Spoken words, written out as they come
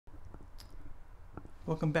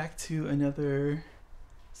Welcome back to another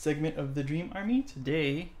segment of the Dream Army.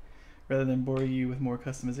 Today, rather than bore you with more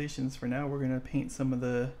customizations, for now we're gonna paint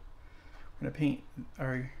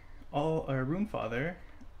all our Runefather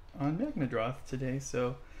on Magmadroth today.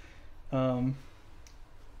 So, yeah,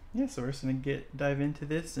 so we're just gonna dive into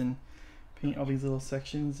this and paint all these little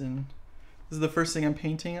sections. And this is the first thing I'm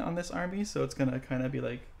painting on this army, so it's gonna kind of be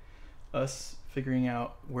like us figuring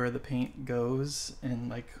out where the paint goes and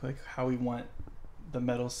like how we want the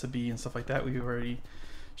metals to be and stuff like that. We've already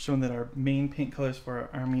shown that our main paint colors for our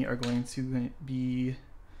army are going to be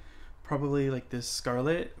probably like this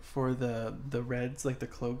scarlet for the reds, like the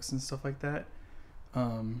cloaks and stuff like that.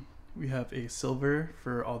 We have a silver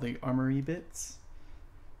for all the armory bits,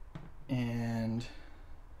 and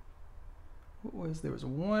there was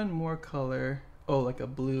one more color, like a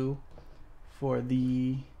blue for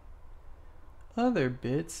the other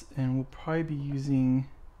bits, and we'll probably be using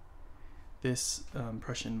this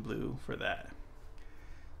Prussian blue for that.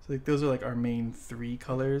 So like those are like our main three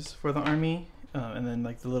colors for the army, and then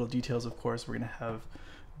like the little details, of course, we're gonna have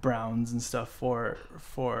browns and stuff for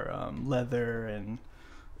leather and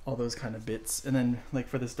all those kind of bits. And then like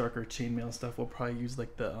for this darker chainmail stuff, we'll probably use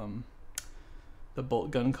like the bolt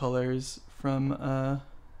gun colors from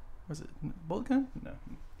was it bolt gun? No,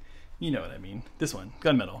 you know what I mean. This one,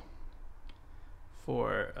 gunmetal,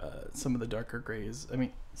 for some of the darker grays,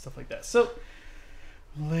 stuff like that. So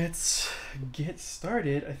let's get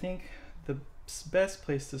started. I think the best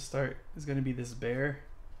place to start is going to be this bear.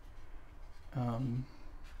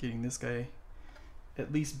 Getting this guy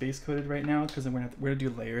at least base coated right now, because then we're gonna do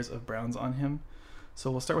layers of browns on him. So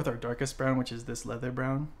we'll start with our darkest brown, which is this leather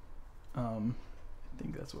brown. I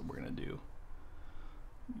think that's what we're gonna do.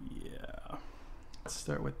 Yeah, let's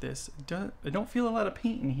start with this. I don't feel a lot of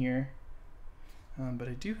paint in here. But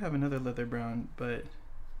I do have another leather brown, but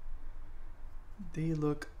they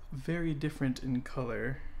look very different in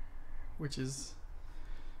color, which is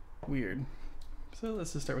weird. So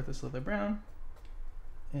let's just start with this leather brown,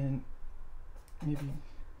 and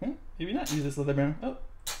maybe not use this leather brown. Oh,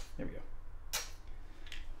 there we go.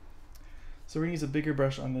 So we're gonna use a bigger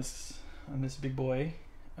brush on this big boy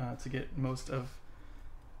to get most of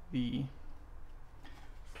the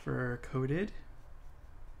fur coated.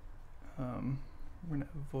 We're going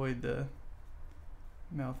to avoid the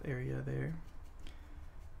mouth area there,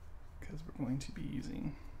 because we're going to be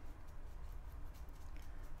using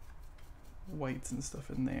whites and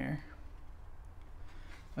stuff in there.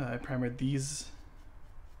 I primered this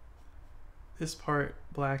part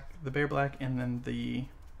black, the bear black, and then the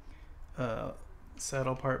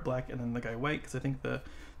saddle part black, and then the guy white, because I think the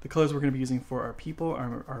colors we're going to be using for our people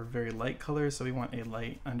are very light colors, so we want a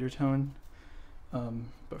light undertone.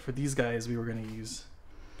 But for these guys, we were going to use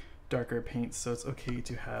darker paints, so it's okay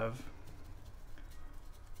to have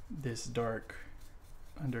this dark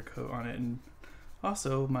undercoat on it. And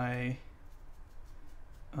also my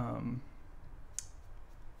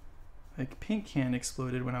like paint can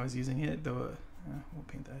exploded when I was using it, though we'll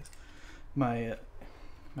paint that. My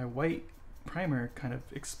white primer kind of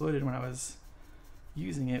exploded when I was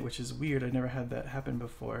using it, which is weird. I never had that happen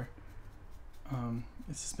before.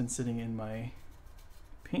 It's just been sitting in my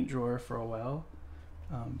paint drawer for a while,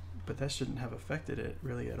 but that shouldn't have affected it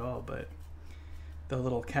really at all. But the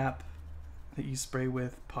little cap that you spray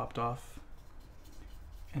with popped off,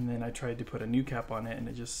 and then I tried to put a new cap on it, and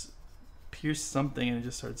it just pierced something, and it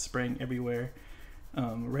just started spraying everywhere,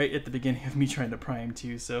 right at the beginning of me trying to prime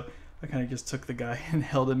too. So I kind of just took the guy and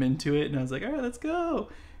held him into it, and I was like, all right, let's go.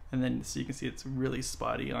 And then so you can see it's really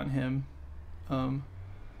spotty on him.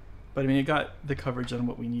 But it got the coverage on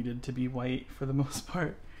what we needed to be white for the most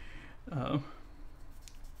part.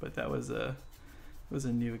 But that was a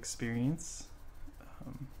new experience.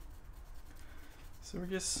 So we're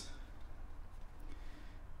just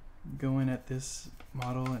going at this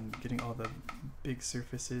model and getting all the big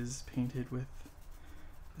surfaces painted with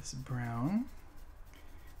this brown,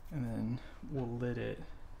 and then we'll let it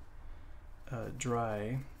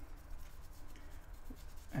dry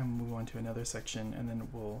and move on to another section, and then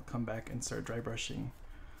we'll come back and start dry brushing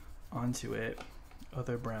onto it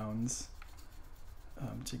other browns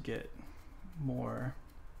to get more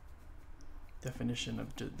definition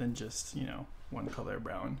of than just one color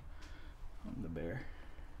brown on the bear.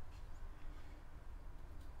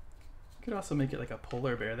 You could also make it like a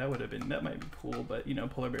polar bear. That might be cool, but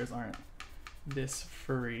polar bears aren't this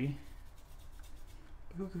furry.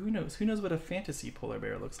 Who knows? Who knows what a fantasy polar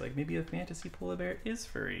bear looks like? Maybe a fantasy polar bear is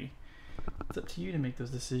furry. It's up to you to make those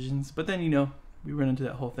decisions. But then, we run into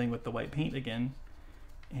that whole thing with the white paint again,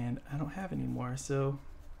 and I don't have any more. So,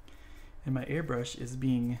 and my airbrush is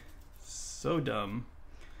being so dumb.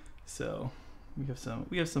 So we have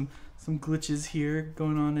some glitches here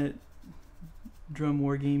going on at Drum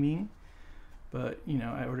Wargaming. But, you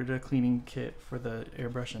know, I ordered a cleaning kit for the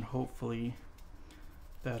airbrush, and hopefully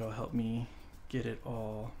that'll help me get it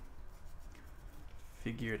all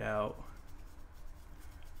figured out,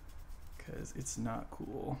 because it's not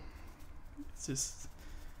cool. It's just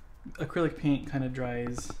acrylic paint kind of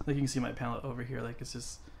dries, like you can see my palette over here, like it's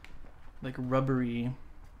just like rubbery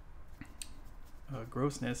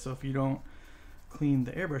grossness. So if you don't clean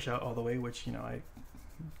the airbrush out all the way, which, you know, I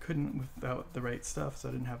couldn't without the right stuff, so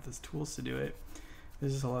I didn't have the tools to do it,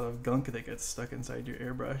 there's just a lot of gunk that gets stuck inside your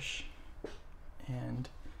airbrush, and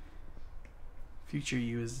future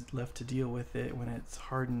you is left to deal with it when it's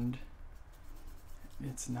hardened.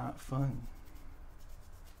 It's not fun.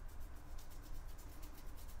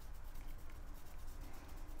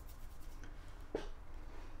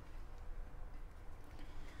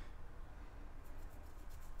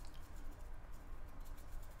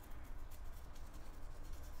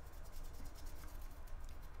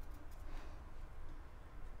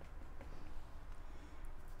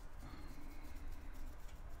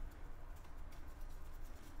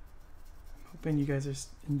 Hoping you guys are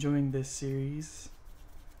enjoying this series.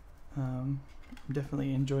 I'm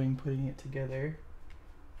definitely enjoying putting it together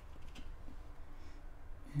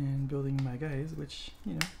and building my guys, which,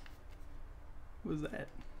 you know, was that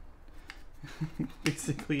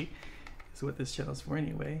basically is what this channel's for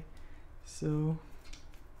anyway. So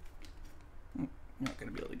I'm not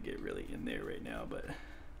gonna be able to get really in there right now, but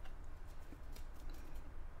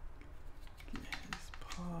just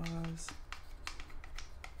pause.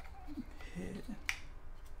 Hit.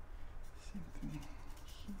 Same thing here.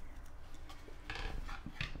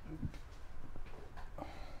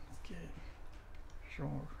 Let's get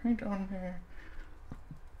some paint on there.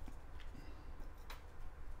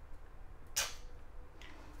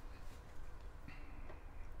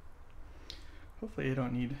 Hopefully I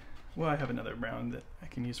don't need, well, I have another brown that I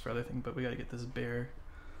can use for other things, but we gotta get this bear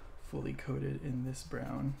fully coated in this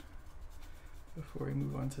brown before we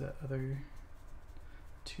move on to that other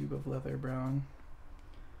tube of leather brown,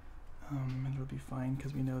 and it'll be fine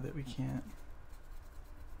because we know that we can't,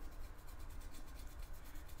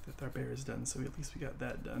 that our bear is done, so at least we got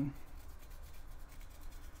that done.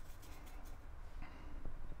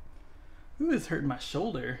 Ooh, it's hurting my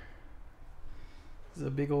shoulder. This is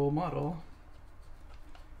a big old model.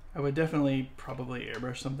 I would definitely probably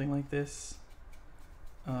airbrush something like this,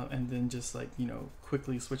 and then just, like, you know,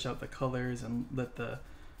 quickly switch out the colors and let the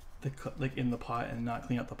like in the pot, and not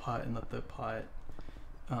clean out the pot, and let the pot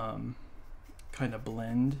kind of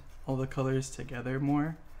blend all the colors together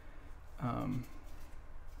more. You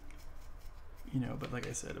know, but like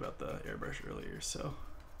I said about the airbrush earlier, so.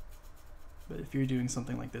 But if you're doing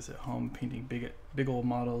something like this at home, painting big old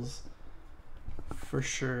models, for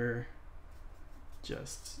sure,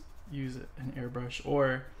 just use an airbrush,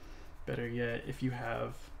 or better yet, if you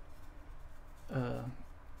have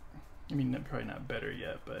I mean, probably not better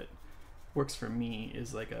yet, but works for me,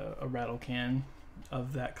 is like a rattle can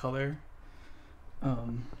of that color,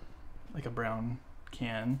 like a brown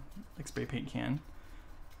can, like spray paint can,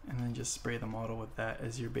 and then just spray the model with that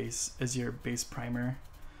as your base primer.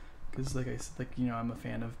 Because like I said, like, you know, I'm a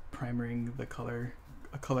fan of primering a color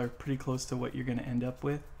pretty close to what you're going to end up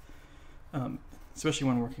with, especially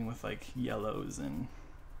when working with like yellows and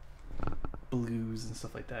blues and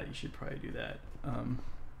stuff like that. You should probably do that.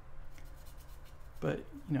 But,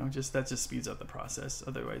 you know, that just speeds up the process.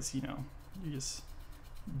 Otherwise, you know, you're just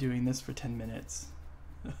doing this for 10 minutes.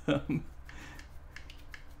 But, you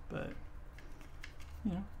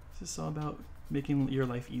know, it's just all about making your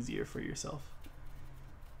life easier for yourself.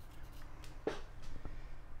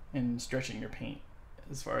 And stretching your paint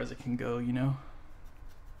as far as it can go, you know?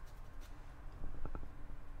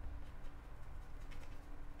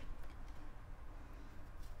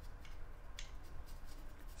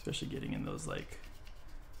 Especially getting in those, like,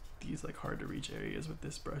 these like hard to reach areas with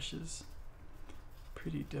this brush is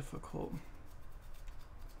pretty difficult.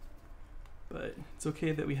 But it's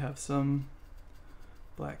okay that we have some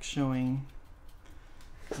black showing,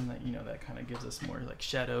 and that, you know, that kind of gives us more like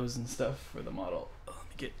shadows and stuff for the model. Oh, let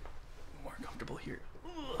me get more comfortable here.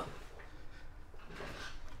 Ugh.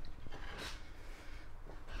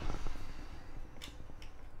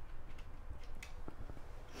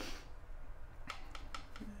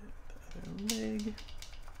 The other leg.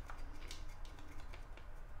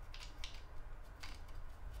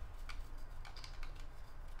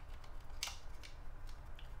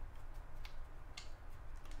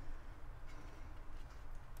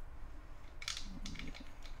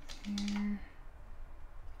 Here.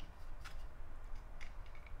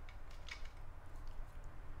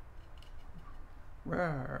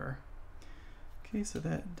 Rawr. Okay, so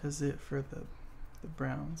that does it for the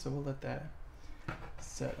brown. So we'll let that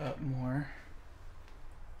set up more.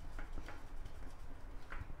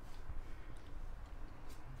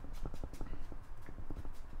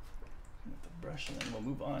 With the brush, and then we'll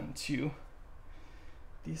move on to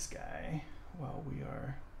this guy while we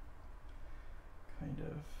are kind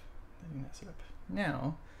of letting that set up.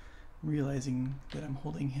 Now, I'm realizing that I'm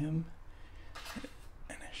holding him,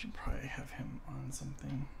 and I should probably have him on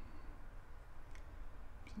something.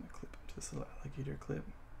 I'm just gonna clip him to this little alligator clip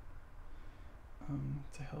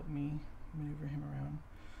to help me maneuver him around.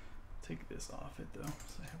 Take this off it though,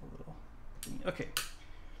 so I have a little thing. Okay,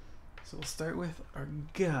 so we'll start with our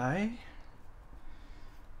guy.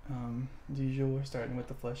 As usual, we're starting with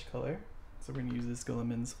the flesh color. So we're gonna use this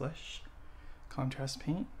Guilliman's Flesh contrast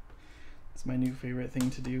paint. It's my new favorite thing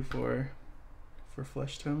to do for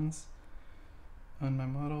flesh tones on my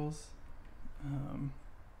models. It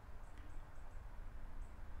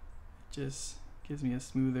just gives me a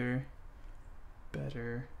smoother,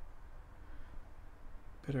 better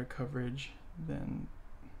coverage than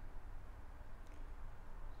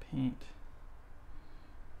paint.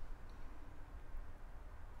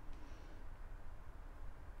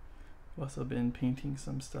 I've also been painting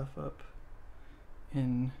some stuff up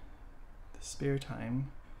in the spare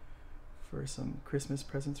time for some Christmas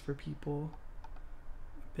presents for people.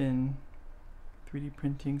 I've been 3D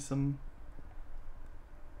printing some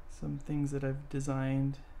things that I've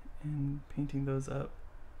designed and painting those up,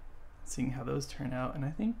 seeing how those turn out, and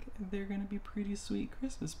I think they're gonna be pretty sweet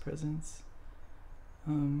Christmas presents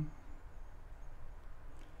for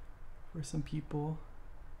some people.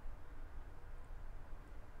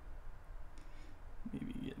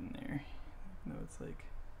 Maybe get in there. No, it's like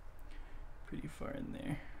pretty far in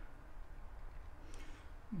there.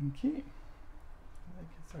 Okay, that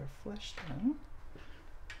gets our flesh done.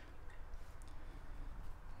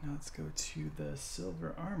 Now let's go to the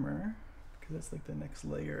silver armor, because that's like the next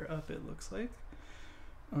layer up, it looks like.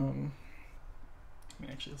 I mean,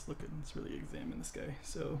 actually, let's really examine this guy.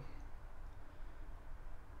 So,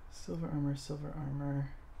 silver armor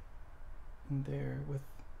in there with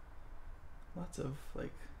lots of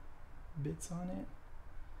like bits on it.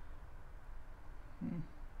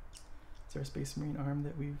 It's our Space Marine arm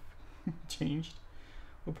that we've changed.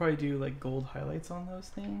 We'll probably do like gold highlights on those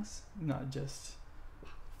things, not just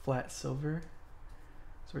flat silver.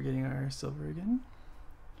 So we're getting our silver again,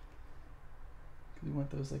 because we want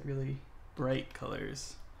those like really bright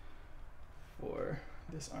colors for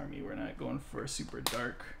this army. We're not going for super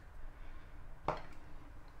dark. So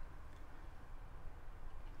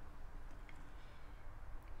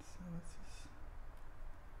let's just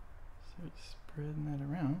start spreading that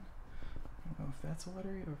around. I don't know if that's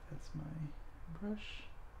watery or if that's my brush.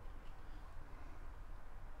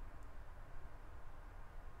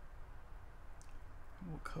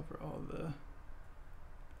 We'll cover all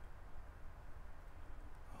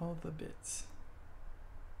the bits.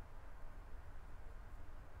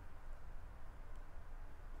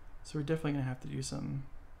 So we're definitely gonna have to do some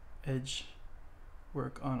edge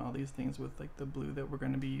work on all these things with like the blue that we're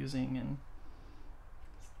gonna be using and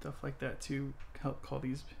stuff like that to help call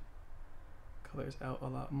these colors out a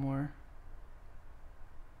lot more.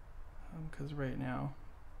 Because right now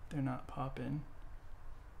they're not popping.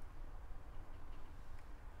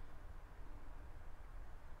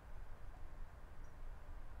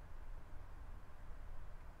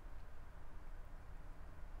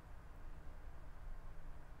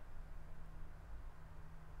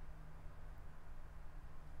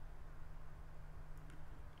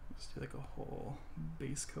 Just do like a whole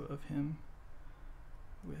base coat of him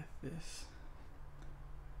with this.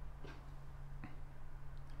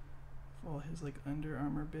 All his like Under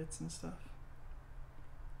Armour bits and stuff.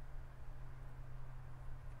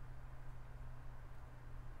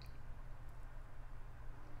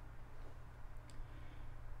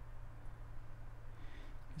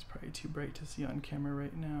 He's probably too bright to see on camera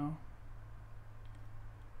right now.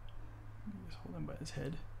 Just hold him by his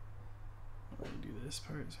head while I do this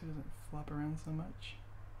part so he doesn't flop around so much.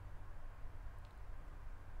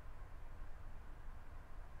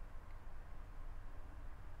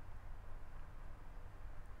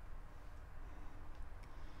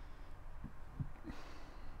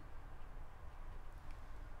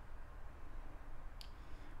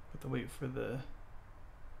 To wait for the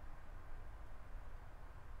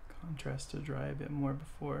contrast to dry a bit more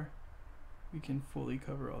before we can fully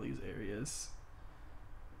cover all these areas,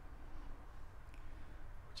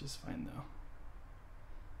 which is fine though.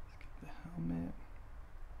 Let's get the helmet.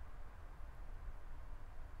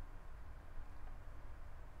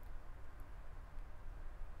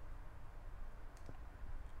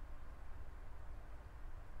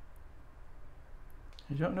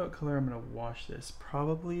 I don't know what color I'm going to wash this.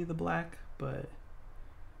 Probably the black, but it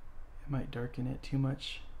might darken it too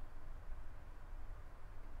much.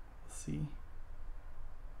 We'll see.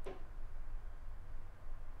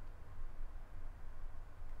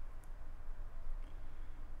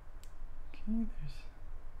 Okay,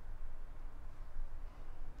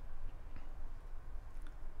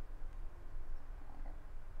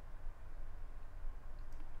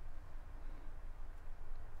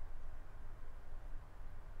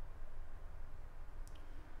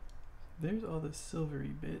 there's all the silvery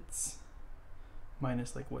bits,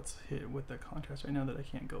 minus like what's hit with the contrast right now that I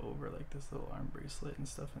can't go over, like this little arm bracelet and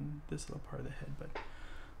stuff and this little part of the head, but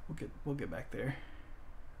we'll get back there.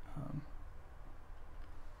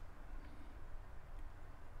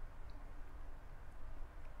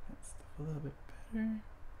 That stuff a little bit better.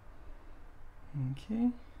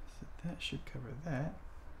 Okay, so that should cover that.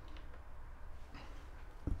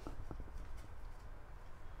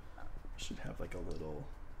 Should have like a little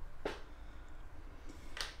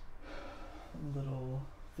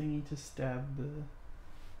thingy to stab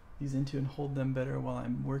these into and hold them better while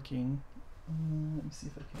I'm working. Let me see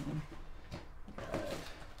if I can grab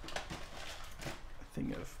a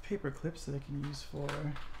thing of paper clips that I can use for,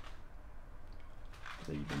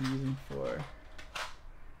 that you've been using for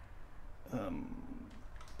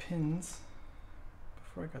pins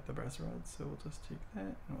before I got the brass rods. So we'll just take that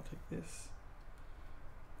and we'll take this.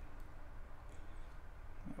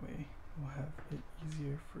 That way we'll have it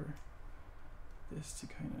easier for this to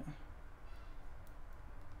kind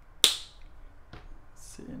of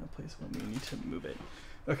sit in a place when we need to move it.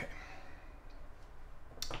 Okay.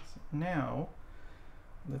 So now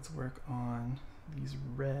let's work on these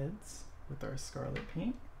reds with our scarlet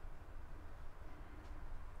paint.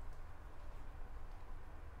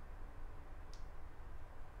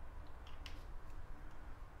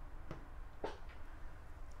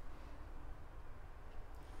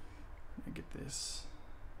 I get this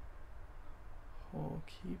whole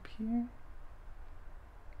cape here.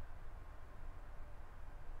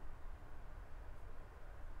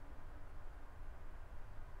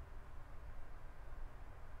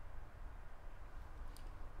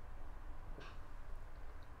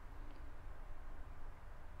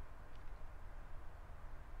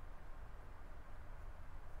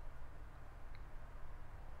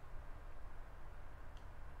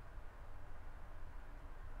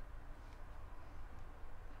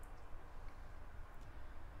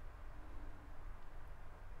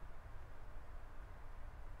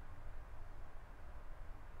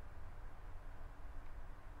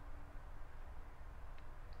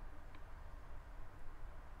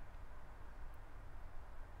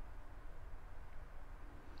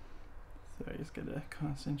 So I just gotta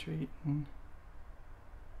concentrate and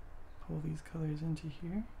pull these colors into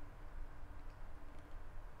here.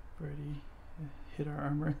 We've already hit our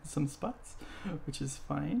armor in some spots, which is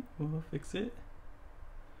fine. We'll fix it.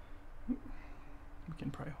 We can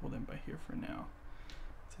probably hold him by here for now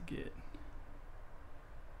to get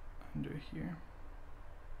under here.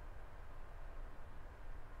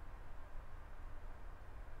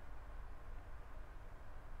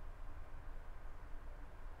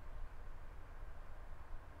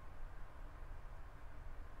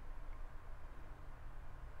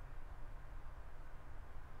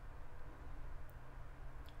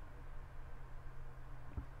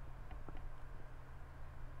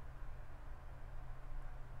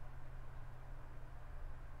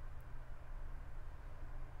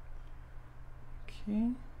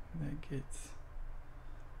 Okay, that gets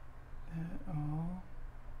that all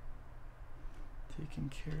taken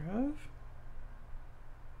care of.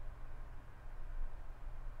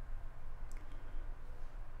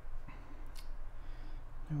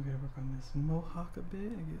 Now we gotta work on this mohawk a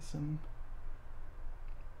bit and get some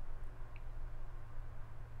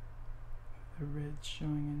of the red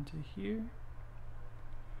showing into here.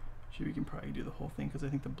 Actually, we can probably do the whole thing because I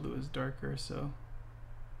think the blue is darker, so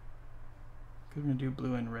because we're gonna do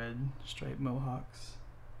blue and red striped mohawks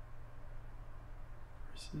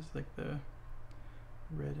versus like the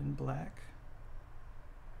red and black.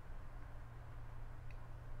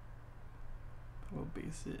 But we'll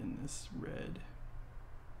base it in this red.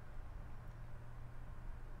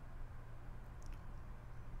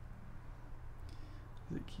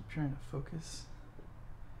 Does it keep trying to focus?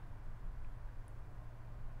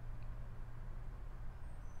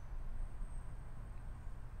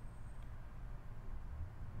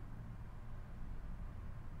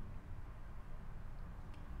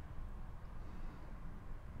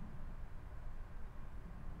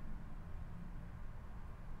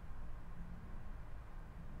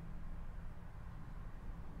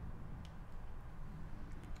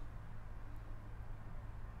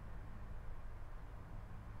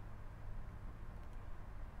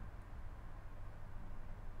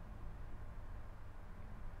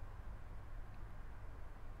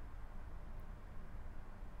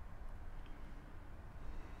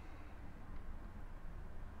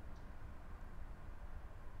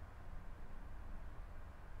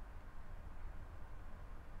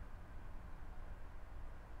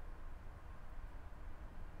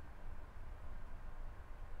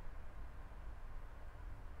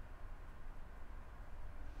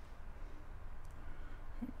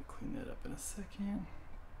 up in a second.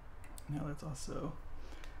 Now let's also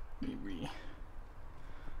maybe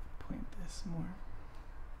point this more.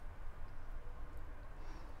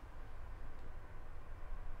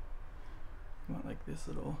 You want like this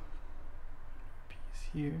little piece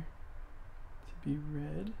here to be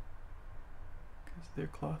red, because their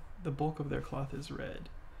cloth, the bulk of their cloth is red.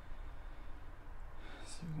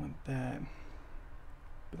 So we want that,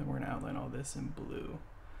 but then we're gonna outline all this in blue.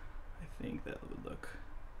 I think that would look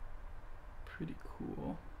pretty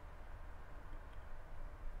cool.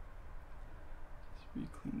 Just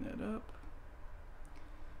re-clean that up.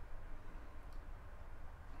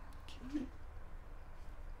 Okay.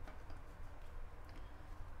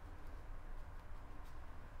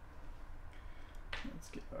 Let's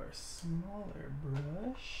get our smaller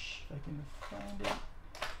brush, if I can find it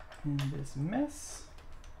in this mess.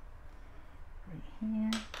 Right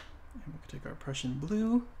here. And we can take our Prussian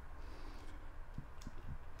blue.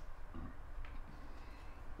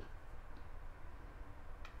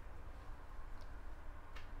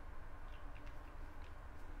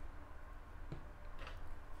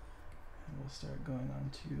 And we'll start going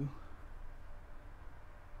on to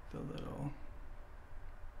the little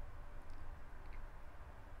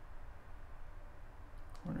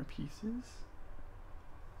corner pieces.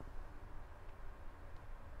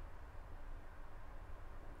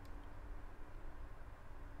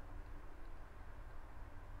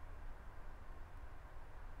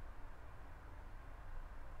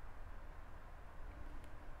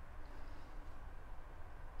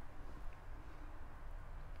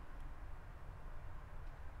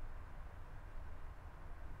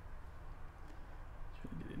 Try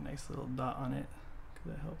to get a nice little dot on it,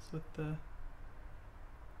 because that helps with the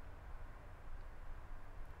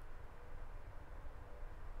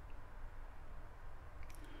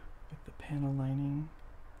panel lining.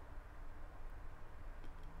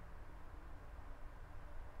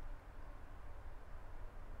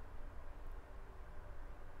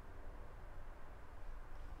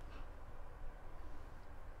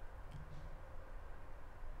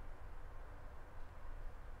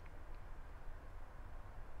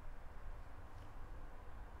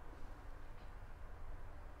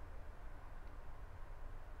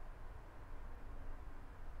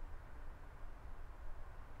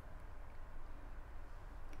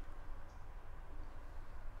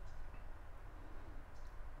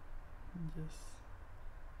 Just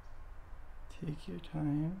take your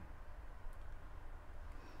time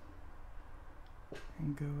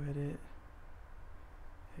and go at it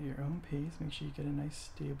at your own pace. Make sure you get a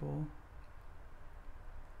nice stable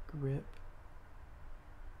grip.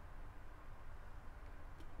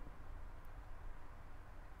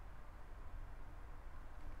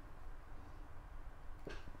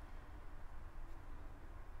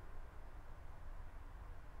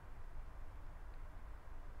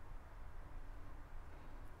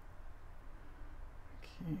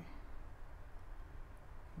 Okay,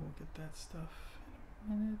 we'll get that stuff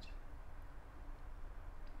in a minute.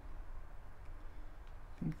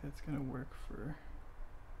 I think that's gonna work for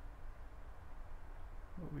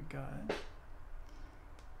what we got.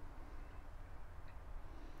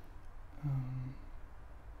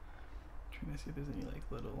 Trying to see if there's any like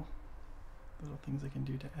little things I can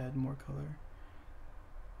do to add more color.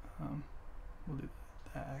 We'll do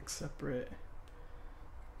that axe separate.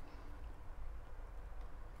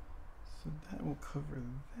 So that will cover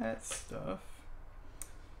that stuff.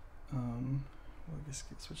 We'll just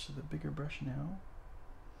switch to the bigger brush now.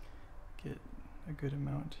 Get a good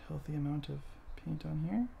amount, healthy amount of paint on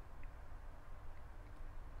here.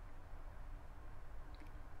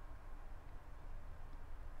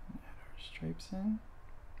 And add our stripes in.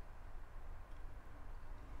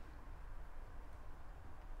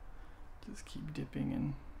 Just keep dipping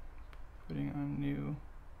and putting on new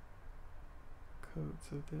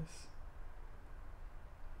coats of this.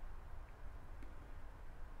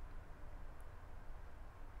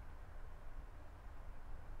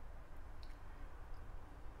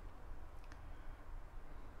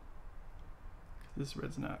 This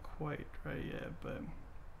red's not quite dry yet, but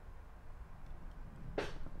kind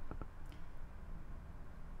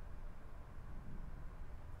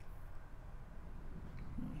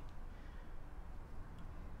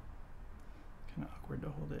of awkward to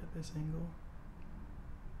hold it at this angle.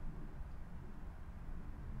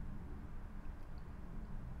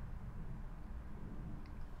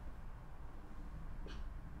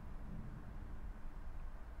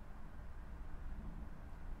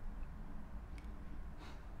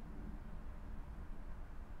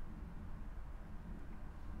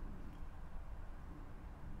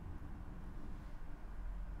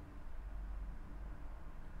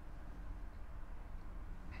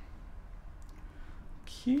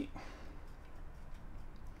 Okay.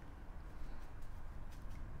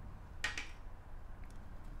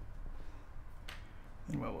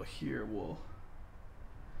 And while we're here, we'll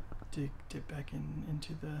dip back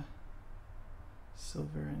into the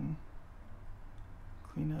silver and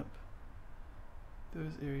clean up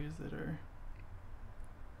those areas that are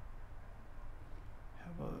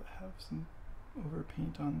have some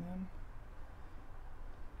overpaint on them.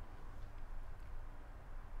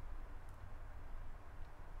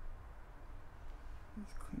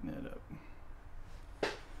 Let's clean that up.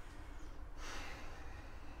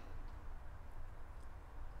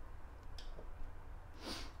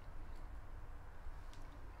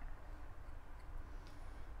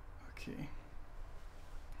 Okay,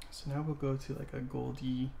 so now we'll go to like a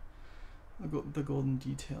goldy, the golden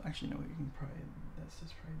detail. Actually, no, you can probably, that's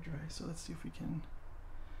just probably dry. So let's see if we can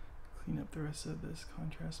clean up the rest of this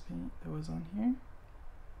contrast paint that was on here.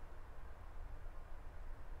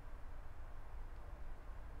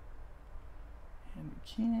 And we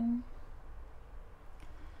can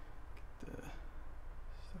get the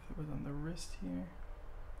stuff that was on the wrist here.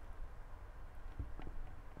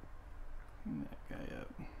 Clean that guy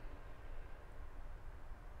up.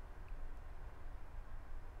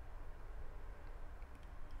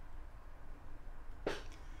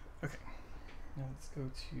 Okay, now let's go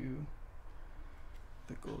to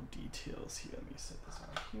the gold details here. Let me set this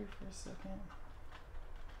on here for a second.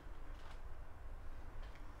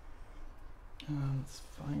 Let's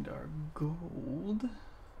find our gold.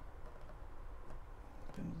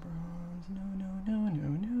 Then bronze.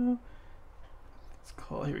 No. Let's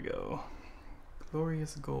call, here we go.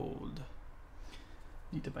 Glorious gold.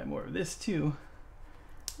 Need to buy more of this too.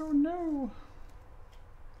 Oh no.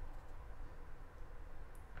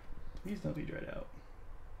 Please don't be dried out.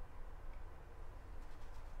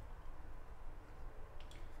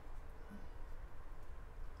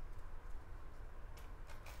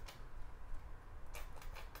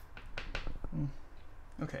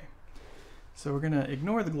 Okay, so we're gonna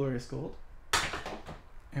ignore the glorious gold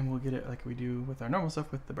and we'll get it like we do with our normal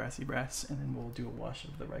stuff with the brassy brass, and then we'll do a wash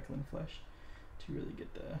of the Reikland flesh to really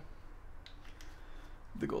get the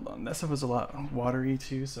gold on. That stuff was a lot watery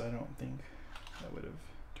too, so I don't think that would have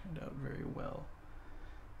turned out very well.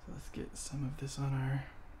 So let's get some of this on our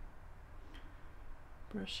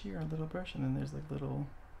brush here, our little brush, and then there's like little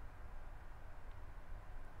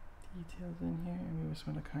details in here, and we just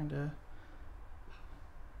want to kind of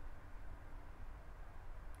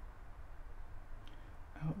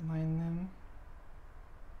outline them.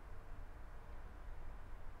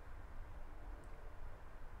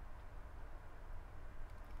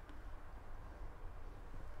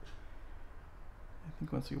 I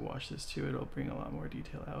think once we wash this too, it'll bring a lot more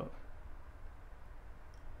detail out.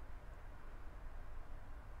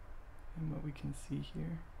 And what we can see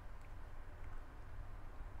here.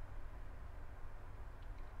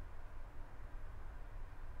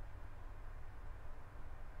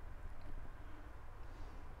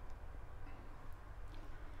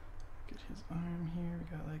 Get his arm here. We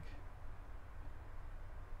got like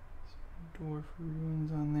some dwarf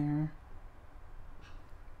runes on there.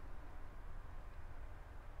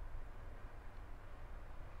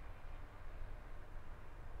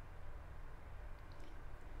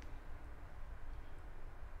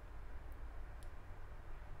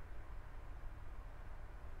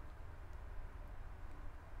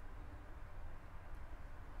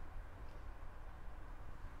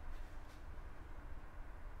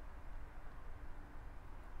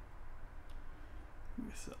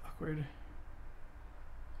 This awkward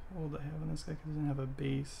hold I have on this guy because he doesn't have a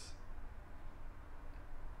base.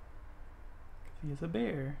 Because he is a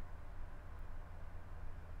bear.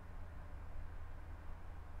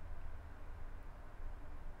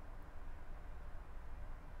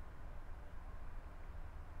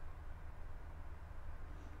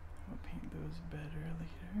 I'll paint those better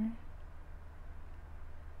later.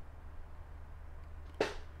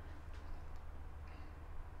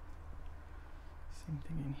 Same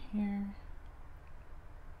thing in here.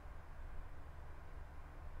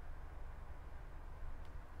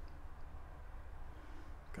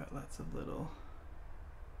 Got lots of little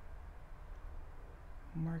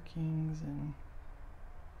markings and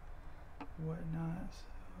whatnot, so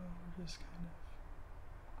we're just kind of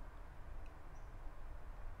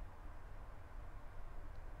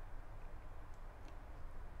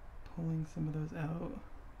pulling some of those out.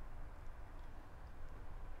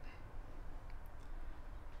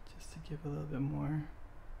 To give a little bit more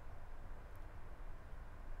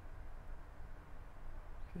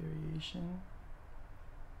variation.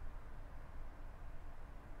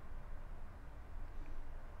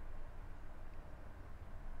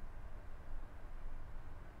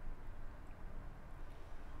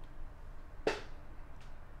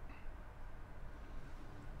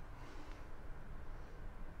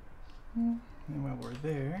 And while we're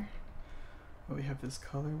there, while we have this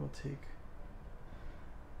color, we'll take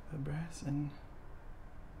the brass and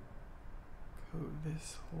coat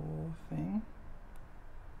this whole thing.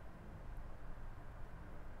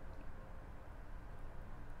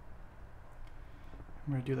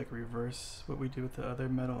 I'm gonna do like reverse what we do with the other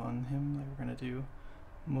metal on him. Like we're gonna do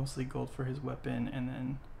mostly gold for his weapon and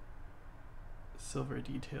then silver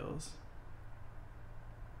details.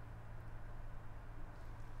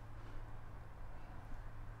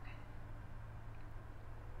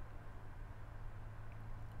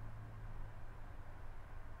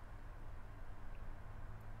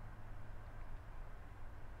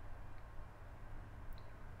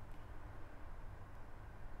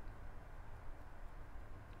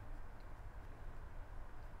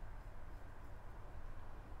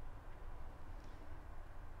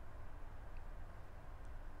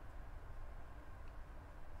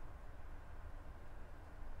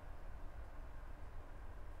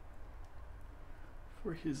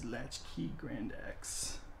 For his latchkey grand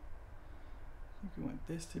axe, I think we want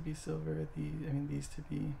this to be silver, these to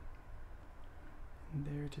be, and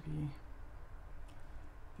there to be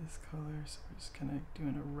this color, so we're just kind of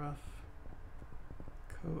doing a rough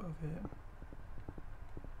coat of it.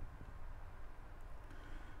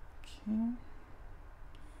 Okay.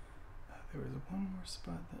 There was one more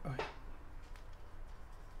spot that, oh yeah.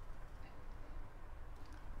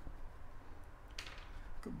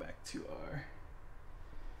 Go back to our,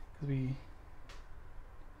 because we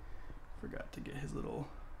forgot to get his little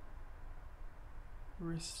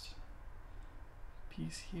wrist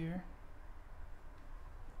piece here.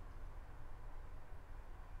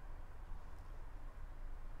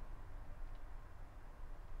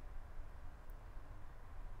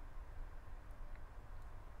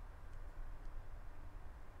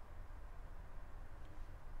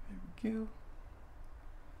 There we go.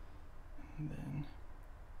 And then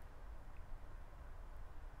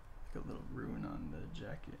like a little rune on the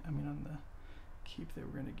jacket, on the cape that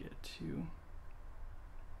we're gonna get to.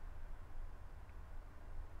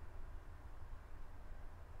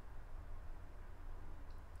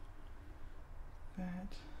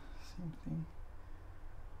 That, same thing.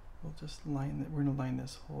 We'll just line that, we're gonna line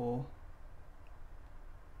this whole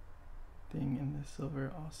thing in the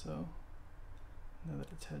silver also, now that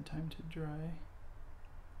it's had time to dry.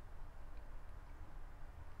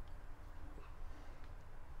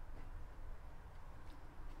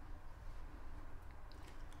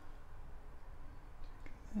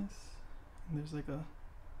 This, and there's like a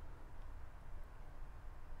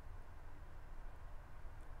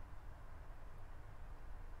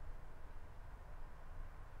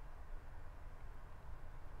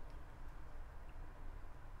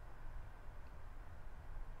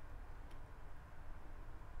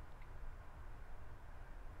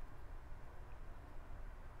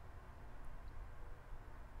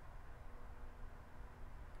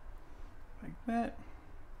like that.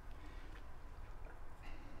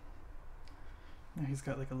 Now he's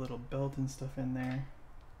got like a little belt and stuff in there.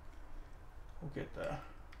 We'll get the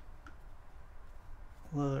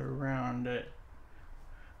leather around it.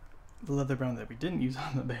 The leather brown that we didn't use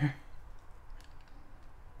on the bear.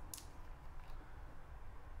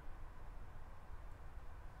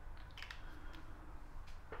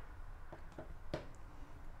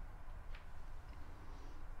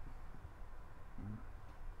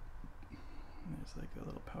 And there's like a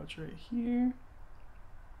little pouch right here.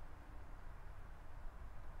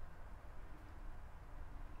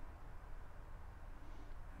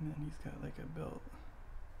 And then he's got like a belt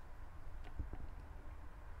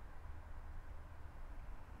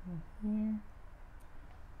here.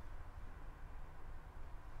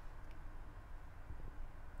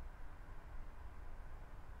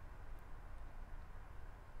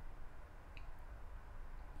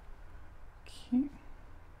 Okay.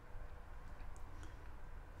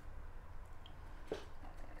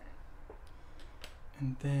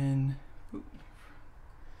 And then, ooh,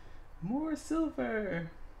 more silver.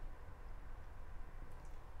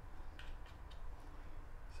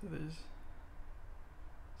 So there's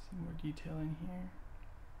some more detail in here.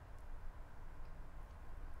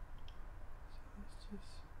 So let's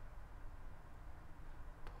just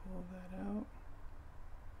pull that out.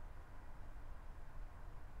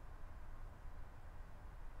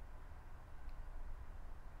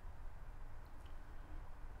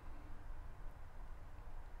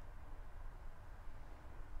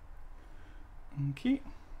 Okay.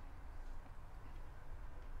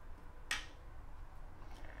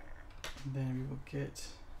 And then we will get,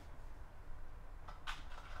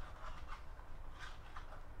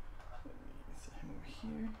 let me set him over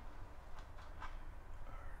here,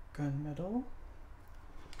 our gunmetal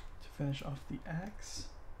to finish off the axe.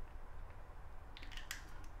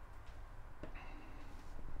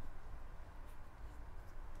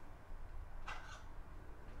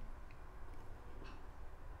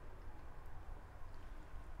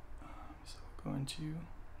 So we're going to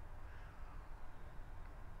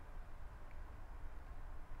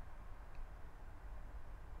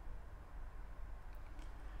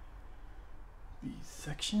these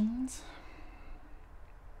sections.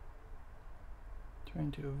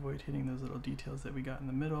 Trying to avoid hitting those little details that we got in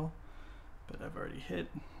the middle, but I've already hit.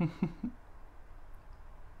 Let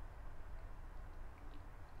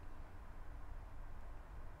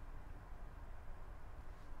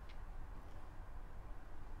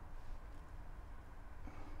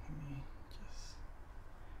me just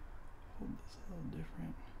hold this a little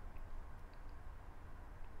different.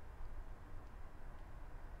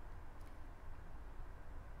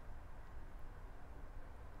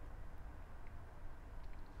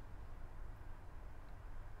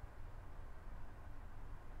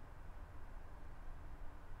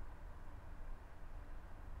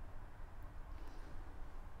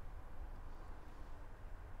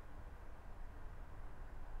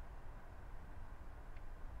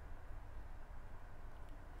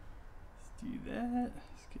 Do that.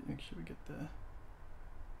 Make sure we get the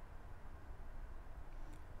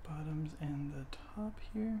bottoms and the top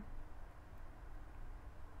here.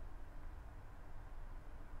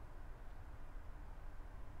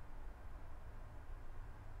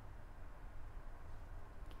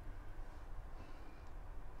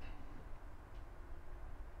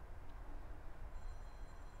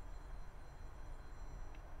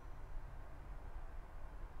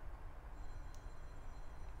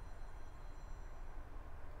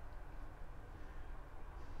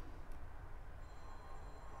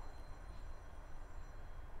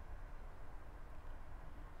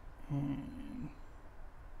 And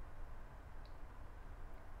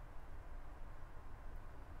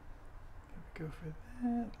there we go for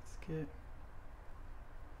that. Let's get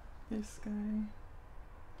this guy.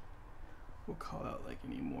 We'll call out like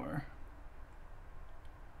any more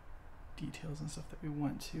details and stuff that we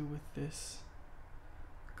want to with this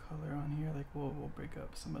color on here. Like we'll break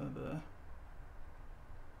up some of the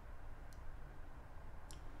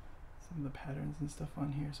patterns and stuff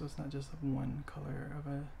on here, so it's not just like one color of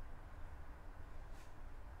a.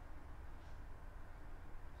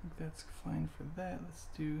 I think that's fine for that. Let's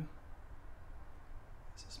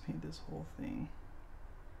just paint this whole thing.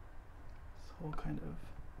 This whole kind of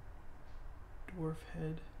dwarf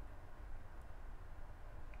head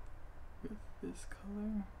with this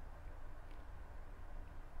color.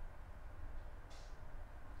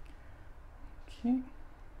 Okay.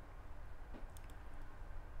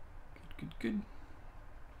 Good.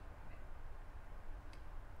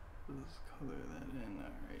 Let's color that in.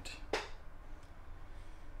 Alright.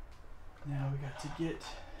 Now we got to get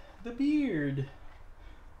the beard.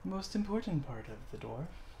 The most important part of the dwarf.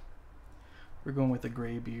 We're going with a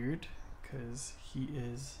gray beard because he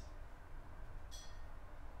is.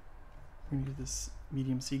 We're going to do this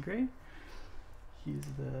medium sea gray. He's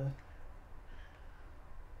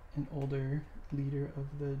an older leader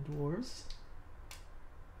of the dwarves.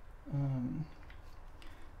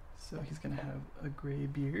 So he's gonna have a gray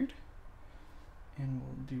beard, and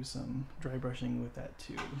we'll do some dry brushing with that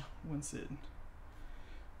too once it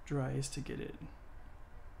dries to get it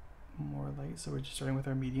more light. So we're just starting with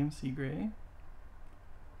our medium sea gray.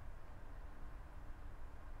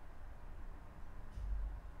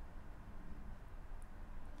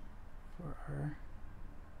 For our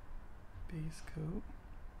base coat.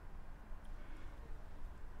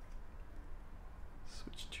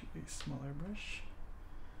 Switch to a smaller brush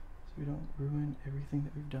so we don't ruin everything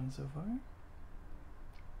that we've done so far.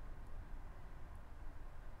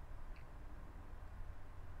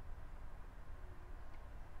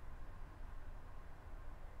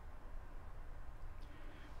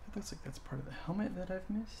 It looks like that's part of the helmet that I've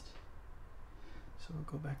missed. So we'll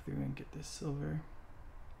go back through and get this silver.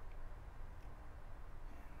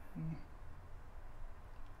 And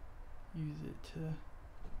use it to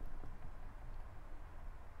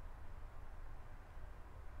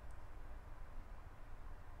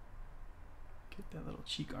get that little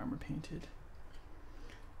cheek armor painted.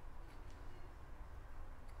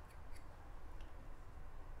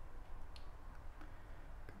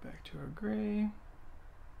 Go back to our gray.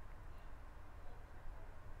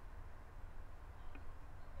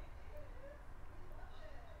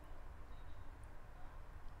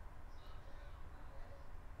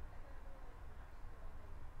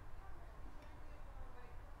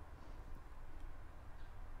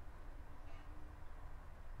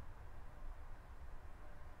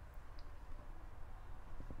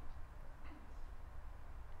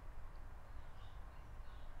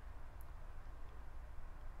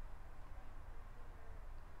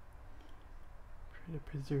 Try to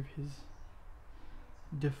preserve his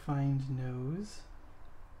defined nose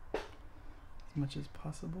as much as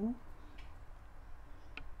possible.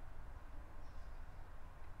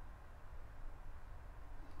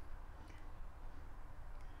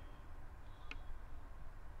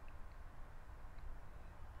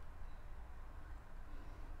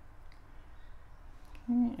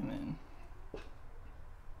 And then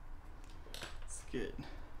let's get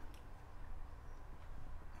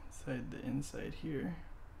inside the inside here.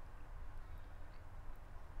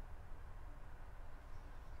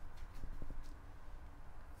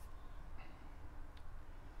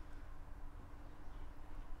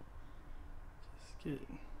 Just get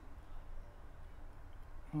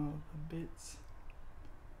all the bits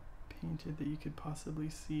painted that you could possibly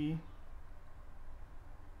see.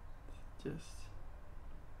 Just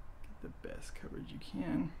get the best coverage you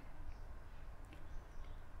can.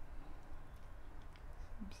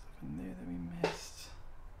 Some stuff in there that we missed.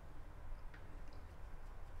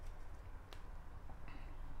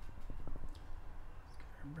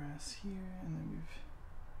 Got our brass here, and then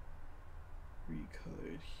we've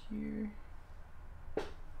recolored here.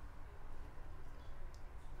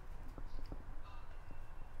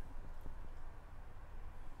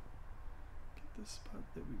 The spot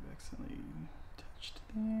that we've accidentally touched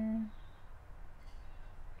there.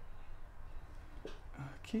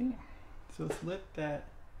 Okay, so let's let that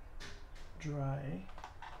dry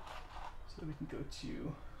so we can go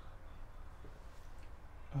to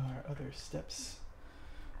our other steps.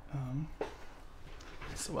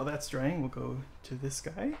 So while that's drying, we'll go to this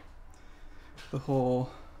guy. The whole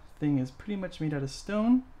thing is pretty much made out of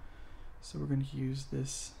stone, so we're going to use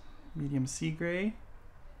this medium sea gray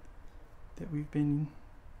that we've been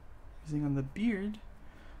using on the beard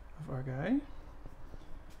of our guy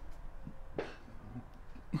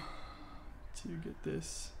to get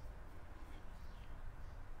this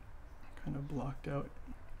kind of blocked out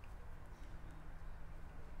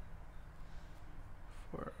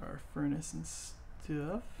for our furnace and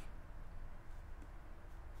stuff.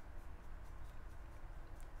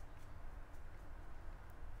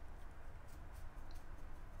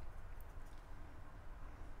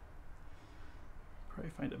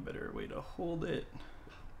 Probably find a better way to hold it.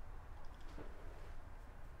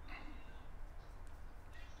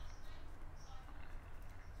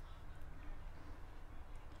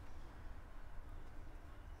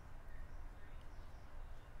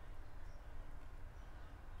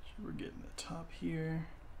 So we're getting the top here.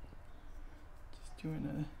 Just doing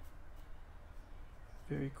a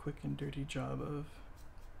very quick and dirty job of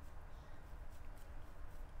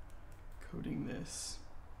coating this.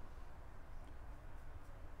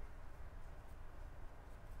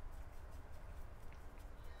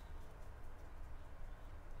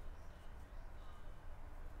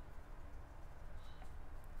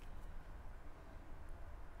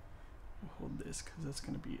 Hold this because that's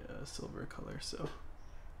going to be a silver color, so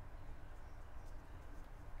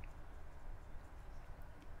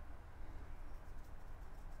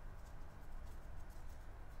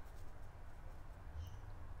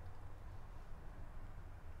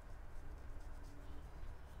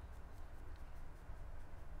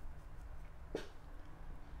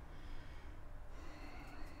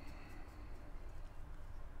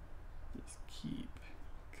just keep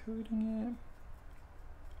coating it.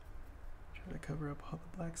 Try to cover up all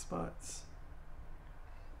the black spots.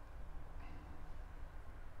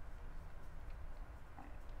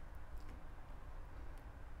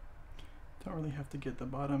 Don't really have to get the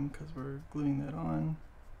bottom because we're gluing that on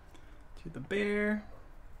to the bear.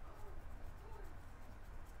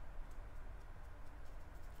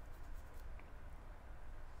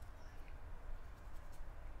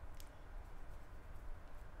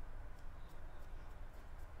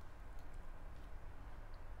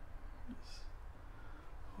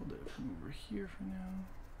 Hold it from over here for now.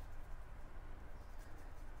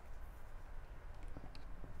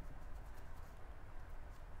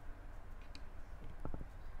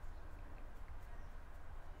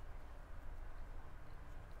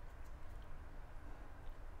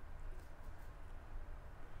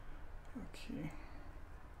 Okay.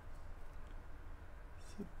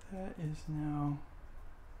 So that is now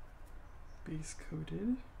base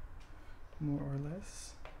coated, more or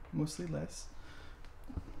less, mostly less.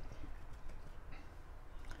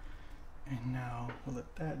 And now we'll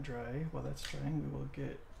let that dry. While that's drying, we will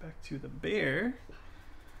get back to the bear,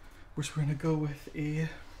 which we're gonna go with a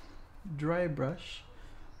dry brush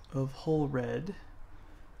of whole red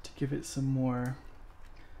to give it some more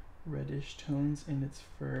reddish tones in its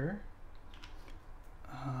fur.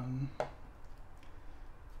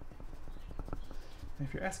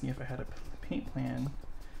 If you're asking if I had a paint plan,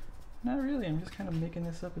 not really. I'm just kind of making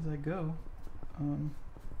this up as I go.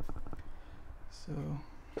 So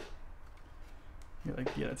you're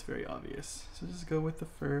like, yeah, it's very obvious. So just go with the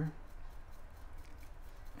fur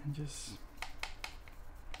and just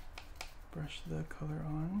brush the color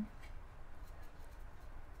on.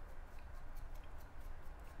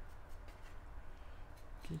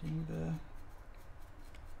 Getting the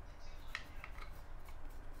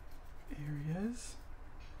areas.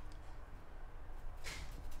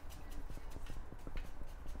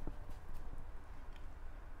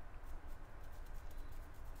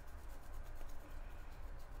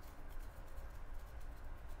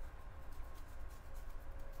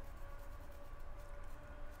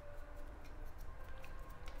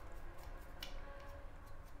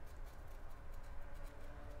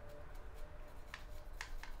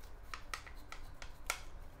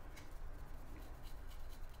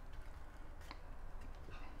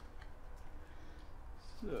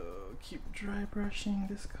 So keep dry brushing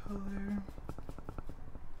this color.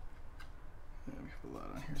 Yeah, we have a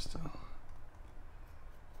lot on here still.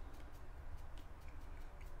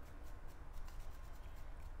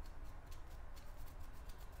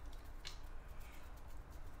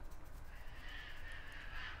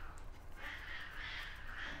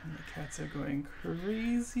 And the cats are going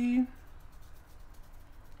crazy.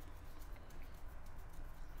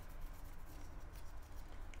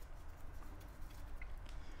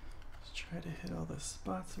 Try to hit all the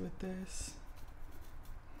spots with this.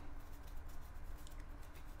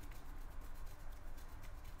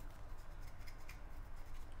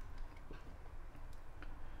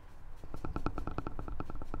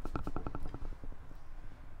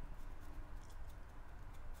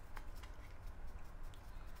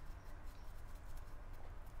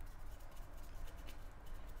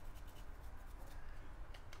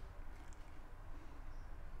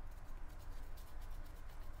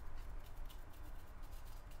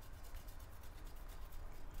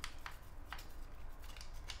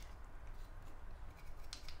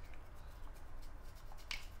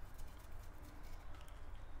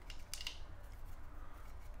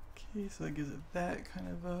 Okay, so that gives it that kind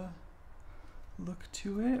of a look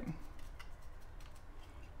to it.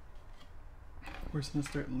 We're just gonna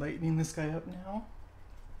start lightening this guy up now.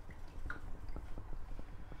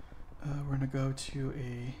 We're gonna go to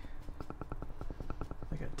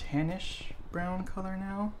like a tannish brown color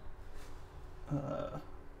now,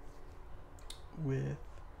 with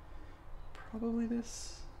probably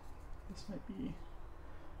this. This might be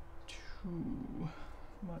too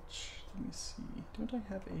much. Let me see. Don't I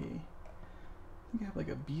have I think I have like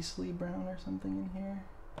a beastly brown or something in here.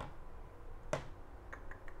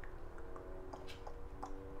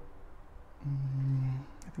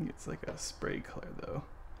 I think it's like a spray color though.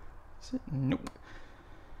 Is it? Nope.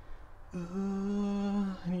 I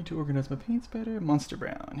need to organize my paints better. Monster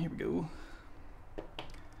brown. Here we go.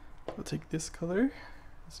 I'll take this color,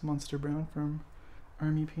 this monster brown from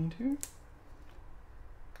Army Painter.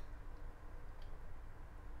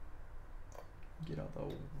 Get all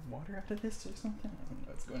the water out of this or something? I don't know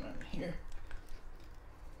what's going on here.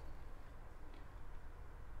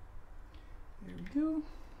 There we go.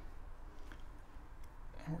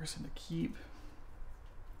 And we're just gonna keep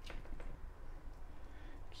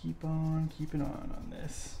on keeping on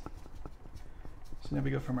this. So now we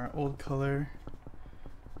go from our old color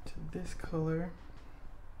to this color.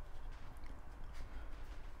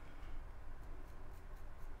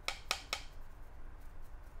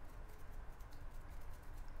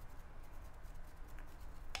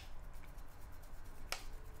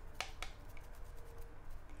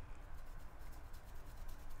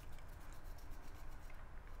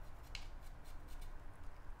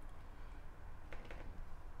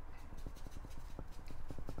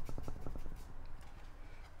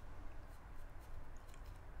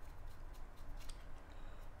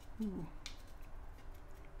 Ooh.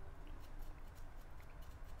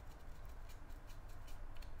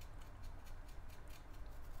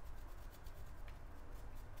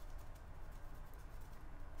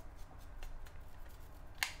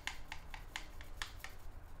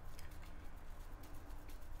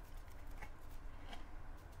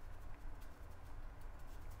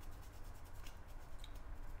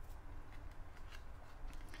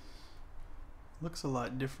 Looks a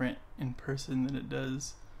lot different in person than it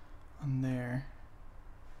does on there.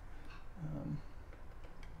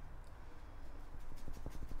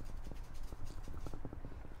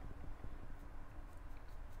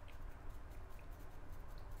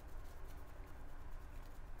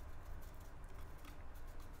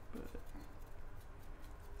 But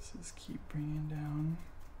let's just keep bringing down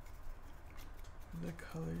the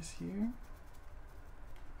colors here.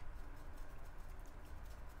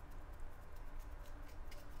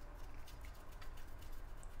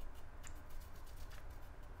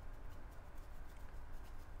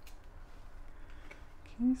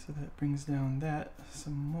 Okay, so that brings down that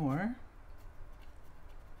some more.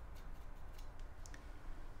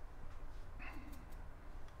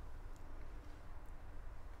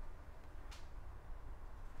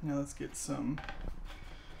 Now let's get some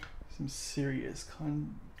serious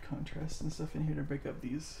contrast and stuff in here to break up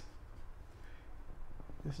this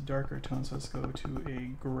darker tone. So let's go to a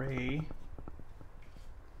gray.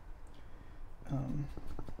 We're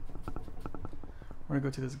gonna go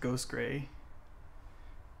to this ghost gray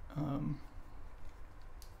to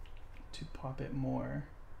pop it more.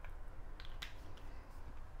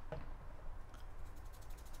 Let's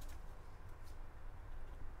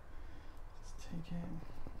take it.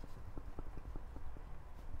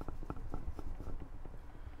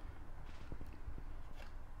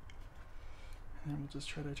 And then we'll just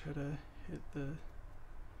try to hit the,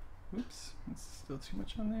 oops, that's still too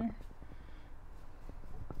much on there.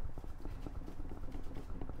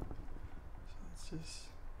 So let's just,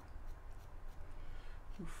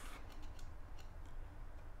 oof.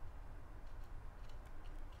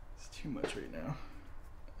 It's too much right now.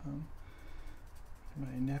 My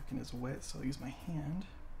napkin is wet, so I'll use my hand.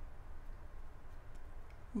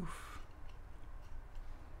 Oof.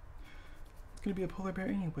 It's gonna be a polar bear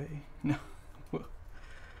anyway. No.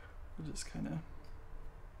 We'll just kind of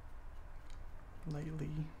lightly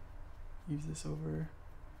use this over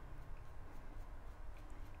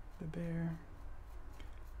the bear,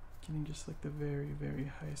 getting just like the very, very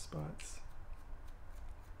high spots.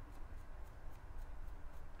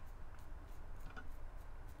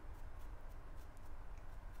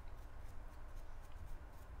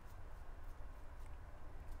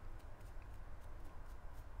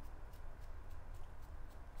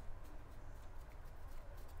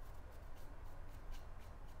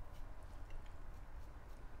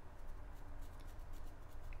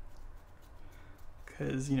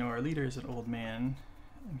 Because, you know, our leader is an old man,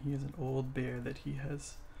 and he is an old bear that he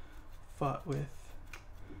has fought with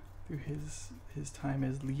through his time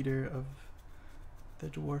as leader of the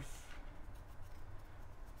dwarf,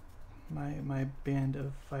 my band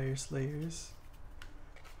of fire slayers.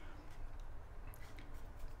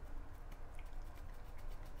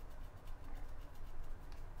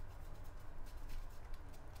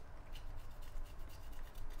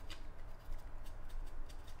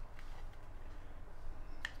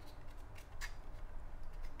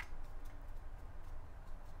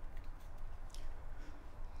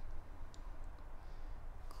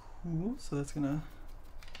 Cool, so that's gonna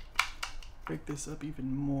break this up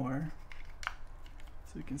even more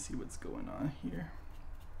so we can see what's going on here.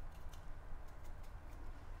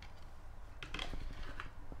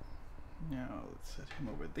 Now let's set him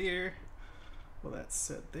over there. Well, that's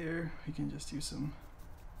set there. We can just do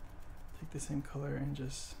take the same color and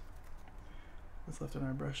just what's left on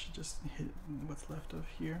our brush, just hit what's left of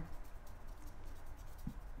here.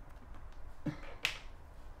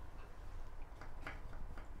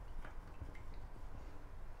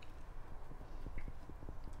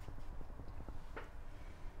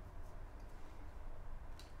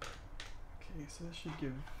 So that should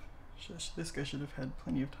give, this guy should have had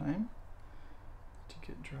plenty of time to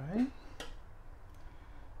get dry. So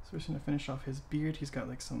we're just gonna finish off his beard. He's got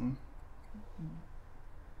like some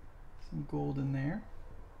gold in there.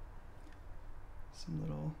 Some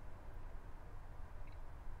little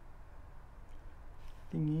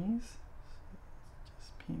thingies. So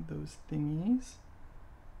just paint those thingies.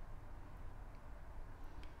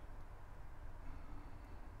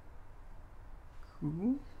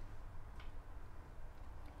 Cool.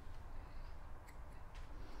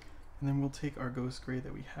 And then we'll take our ghost gray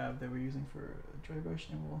that we have that we're using for a dry brush,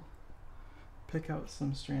 and we'll pick out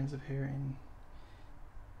some strands of hair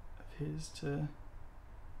of his to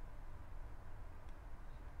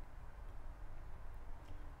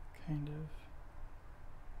kind of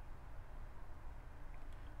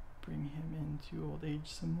bring him into old age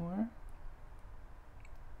some more.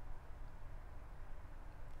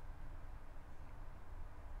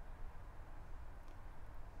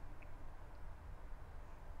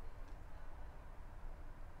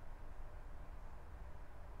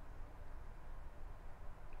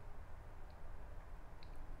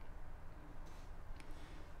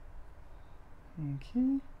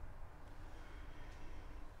 Okay.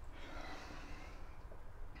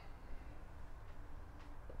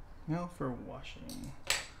 Now for washing.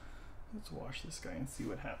 Let's wash this guy and see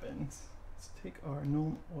what happens. Let's take our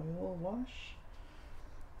Null Oil wash.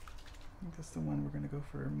 think that's the one we're going to go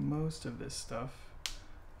for most of this stuff,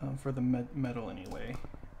 for the metal anyway,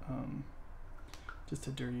 just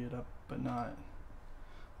to dirty it up but not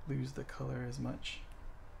lose the color as much.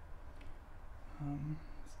 So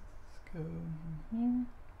let's go here.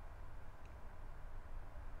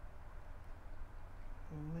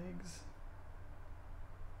 The legs.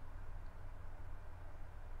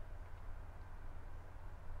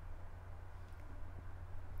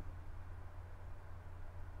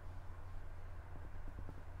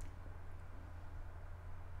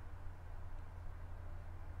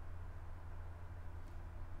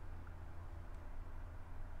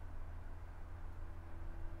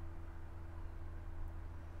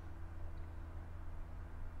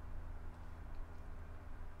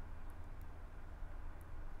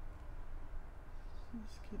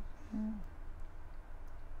 Let's get there.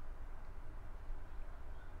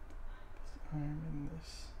 This arm and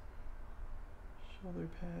this shoulder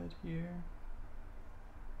pad here.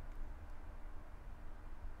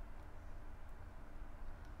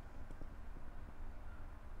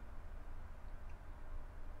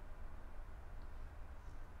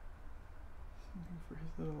 Something for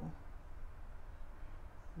his little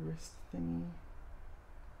wrist thingy.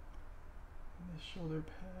 And the shoulder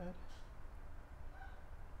pad.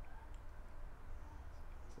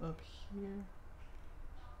 Up here.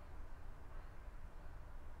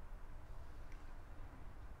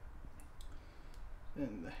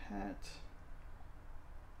 And the hat.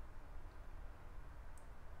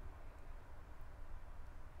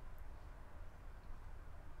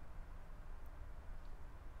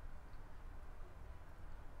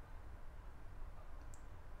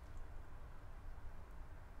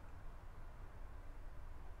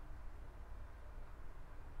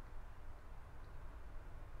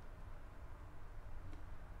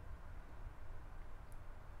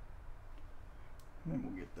 And then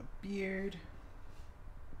we'll get the beard.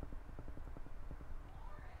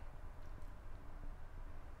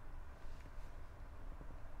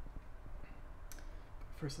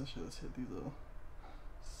 First, let's hit these little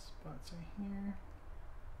spots right here.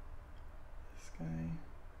 This guy.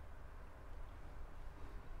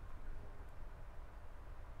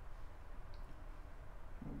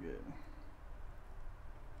 We'll get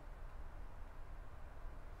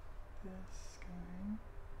this guy.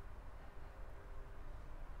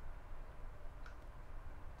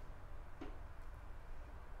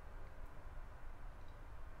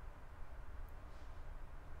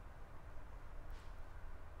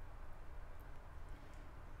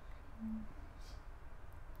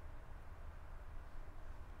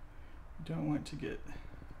 Don't want to get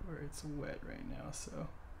where it's wet right now, so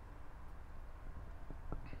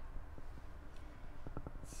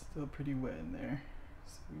it's still pretty wet in there,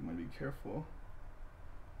 so we want to be careful.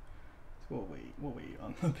 So we'll wait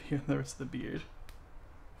on the rest of the beard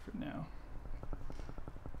for now.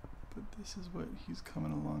 But this is what he's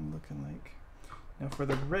coming along looking like. Now for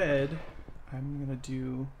the red, I'm gonna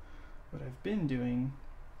do what I've been doing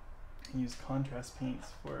and use contrast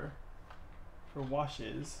paints for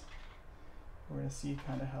washes. We're going to see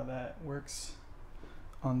kind of how that works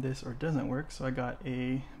on this or doesn't work. So I got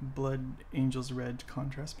a Blood Angels Red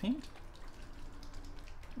contrast paint.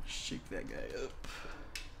 Shake that guy up.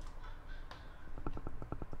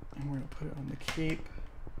 And we're going to put it on the cape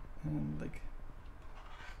and like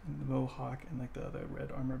in the mohawk and like the other red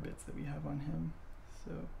armor bits that we have on him.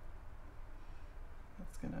 So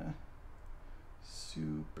that's going to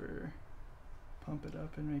super pump it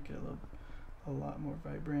up and make it a lot more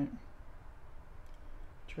vibrant.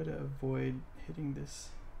 Try to avoid hitting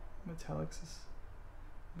this metallics.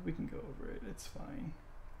 We can go over it, it's fine.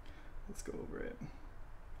 Let's go over it.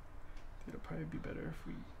 It'll probably be better if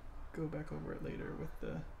we go back over it later with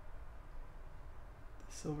the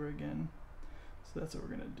silver again. So that's what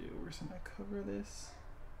we're gonna do. We're just gonna cover this.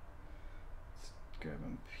 Let's grab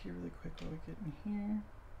them here really quick while we get in here.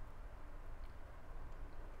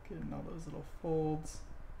 Get in all those little folds.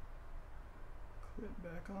 Clip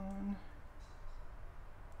back on.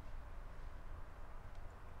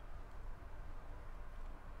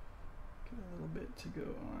 A little bit to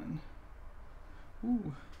go on.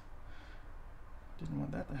 Ooh, didn't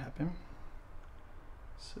want that to happen.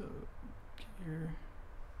 So get your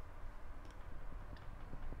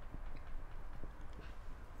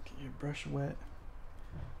brush wet,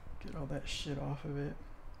 get all that shit off of it,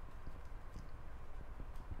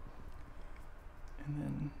 and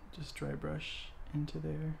then just dry brush into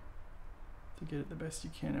there to get it the best you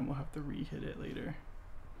can, and we'll have to re-hit it later.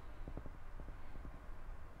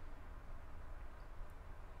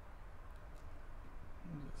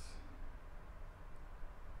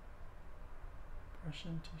 brush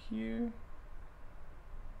into here.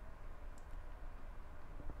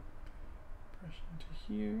 Brush into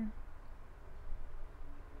here.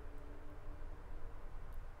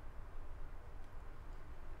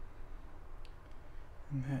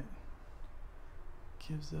 And that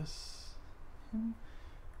gives us some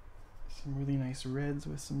really nice reds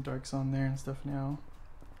with some darks on there and stuff now.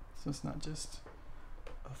 So it's not just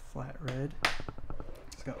a flat red.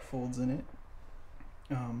 It's got folds in it.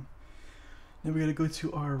 Then we gotta go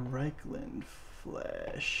to our Reichland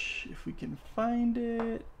flesh. If we can find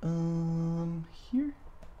it. Here?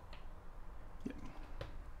 Yep.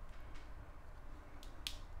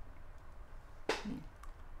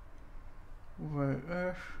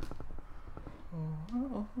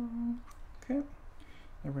 Okay.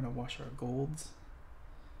 Now we're gonna wash our golds.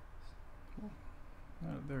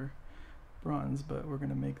 They're bronze, but we're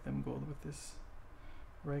gonna make them gold with this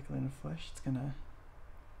Reichland flesh. It's gonna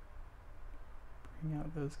bring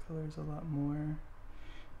out those colors a lot more,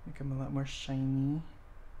 make them a lot more shiny.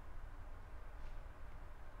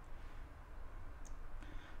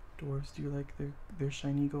 Dwarves do like their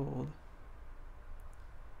shiny gold.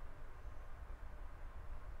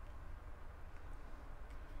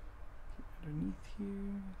 Underneath here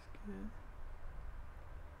is good.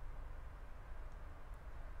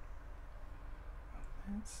 All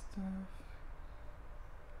that stuff.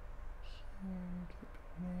 Here, get up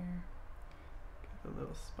in there. Get the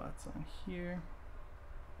little spots on here.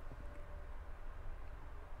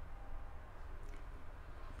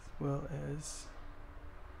 As well as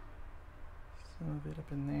some of it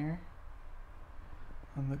up in there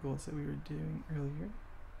on the golds that we were doing earlier.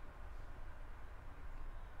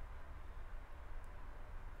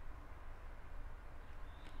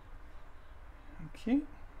 Okay.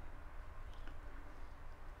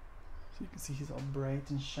 So you can see he's all bright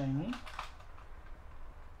and shiny.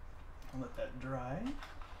 I'll let that dry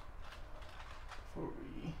before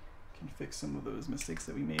we can fix some of those mistakes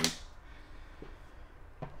that we made.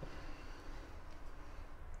 I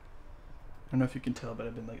don't know if you can tell, but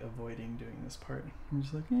I've been like avoiding doing this part. I'm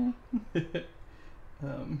just like, yeah.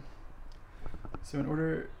 So in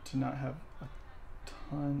order to not have a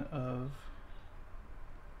ton of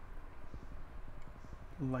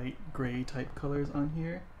light gray type colors on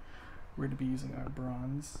here, we're going to be using our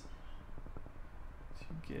bronze to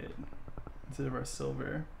get, instead of our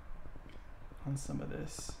silver, on some of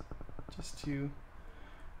this, just to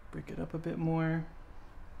break it up a bit more,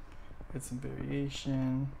 get some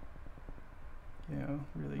variation, you know,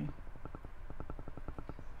 really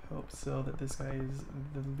help sell that this guy is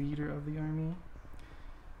the leader of the army.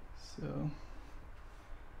 So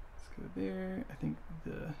let's go there. I think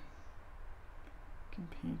can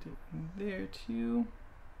paint it in there too.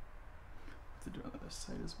 Have to do it on the other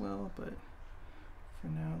side as well, but for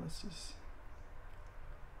now let's just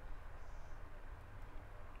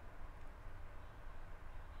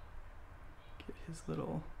get his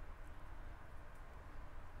little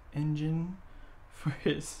engine for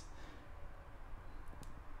his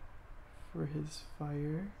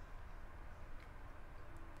fire.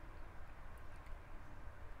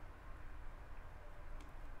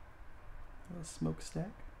 A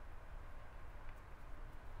smokestack.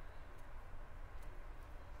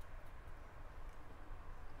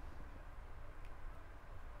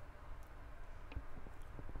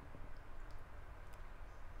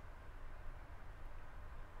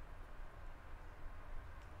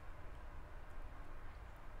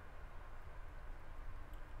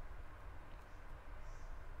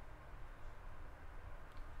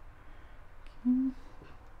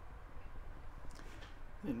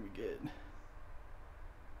 Then we get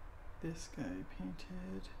this guy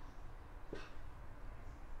painted,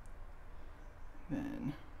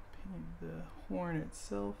 then paint the horn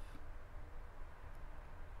itself,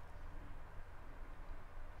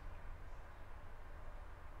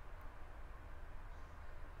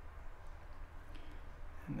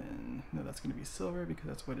 and then no, that's going to be silver because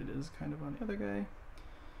that's what it is kind of on the other guy.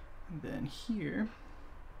 And then here,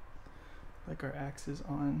 like our axes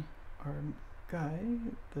on our guy,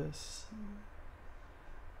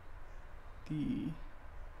 the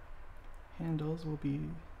handles will be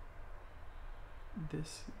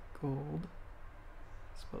this gold,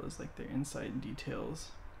 as well as like their inside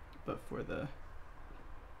details, but for the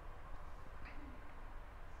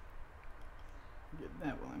get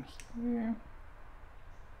that while I'm here.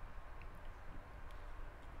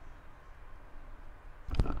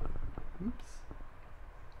 Oops.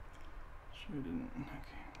 Sure didn't.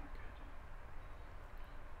 Okay, we're good.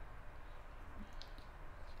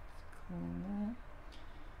 Just clean that.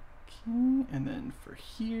 Okay, and then for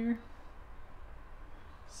here,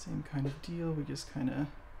 Same kind of deal, we just kind of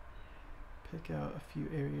pick out a few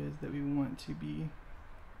areas that we want to be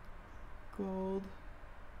gold.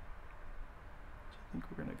 I think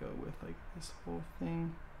we're gonna go with like this whole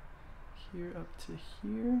thing here up to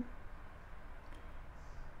here.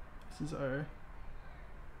 This is our,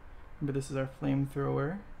 remember this is our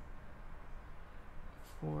flamethrower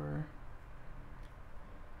for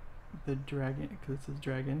the dragon, because it's a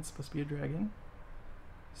dragon, it's supposed to be a dragon.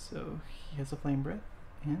 So he has a flame breath,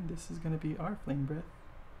 and this is gonna be our flame breath.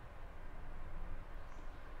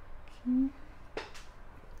 Okay.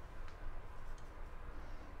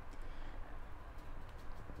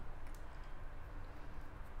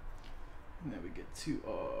 And then we get to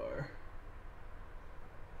our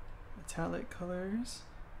metallic colors.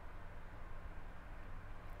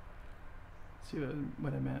 See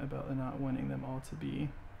what I meant about not wanting them all to be,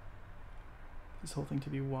 this whole thing to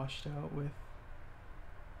be washed out with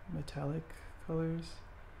metallic colors.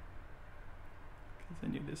 Because I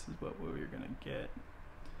knew this is what we were going to get.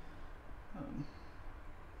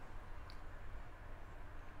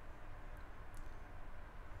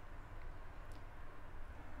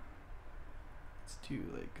 Let's do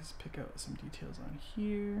like, just pick out some details on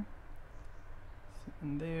here,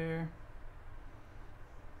 and there.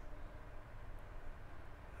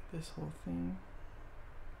 This whole thing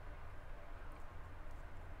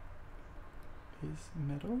is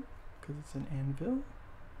metal because it's an anvil,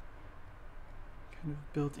 kind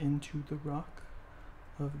of built into the rock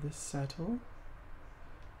of this saddle.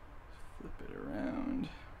 Flip it around.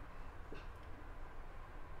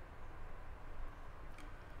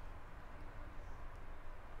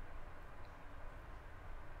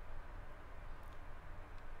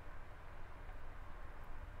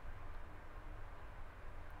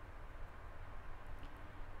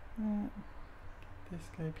 This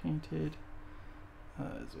guy painted,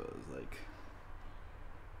 as well as like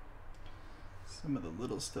some of the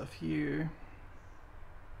little stuff here.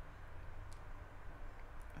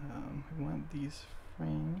 I want these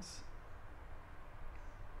frames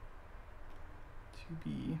to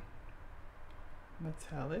be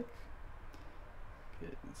metallic.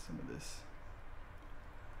 Get some of this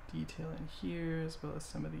detail in here, as well as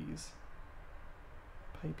some of these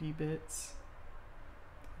pipey bits.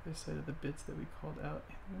 Other side of the bits that we called out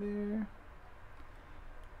in there.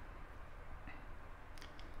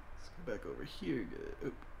 Let's go back over here.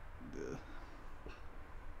 Get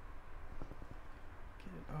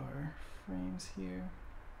our frames here.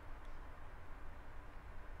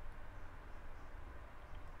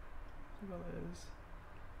 As well as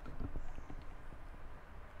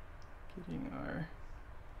getting our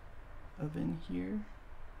oven here.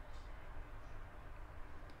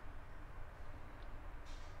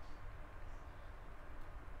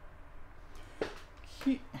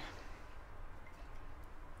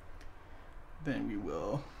 Then we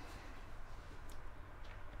will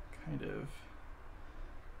kind of do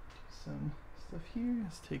some stuff here.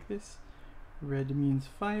 Let's take this. Red means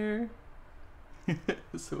fire.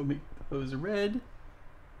 So we'll make those red.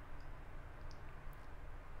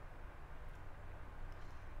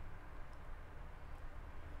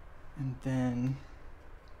 And then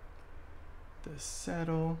the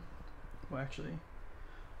saddle, well actually,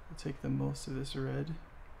 we'll take the most of this red.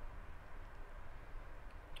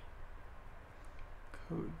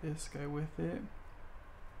 Coat this guy with it.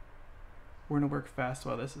 We're gonna work fast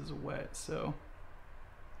while this is wet, so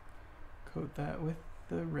coat that with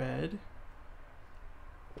the red.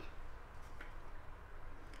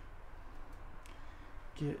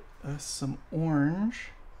 Get us some orange,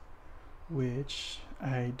 which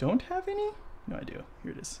I don't have any. No, I do.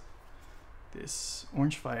 Here it is. This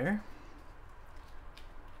orange fire.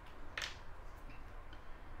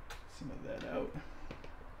 Some of that out.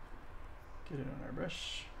 Get it on our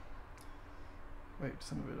brush. Wipe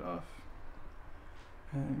some of it off.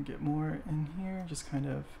 And get more in here. Just kind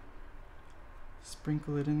of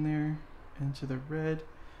sprinkle it in there into the red.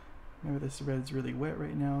 Remember, this red's really wet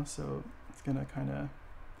right now, so it's gonna kind of,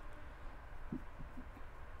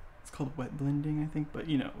 it's called wet blending, I think, but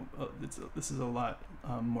you know, this is a lot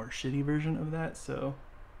more shitty version of that, so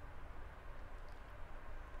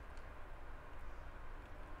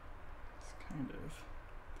just kind of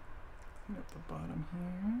clean up the bottom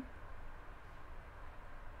here.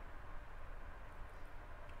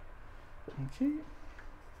 Okay.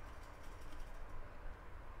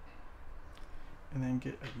 And then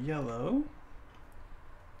get a yellow.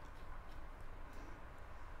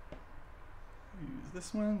 Use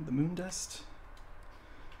this one, the moon dust.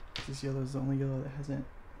 This yellow is the only yellow that hasn't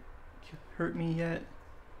hurt me yet.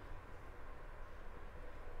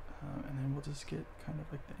 And then we'll just get kind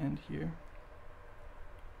of like the end here.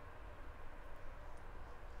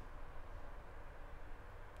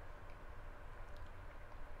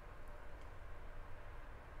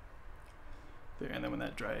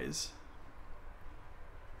 that dries,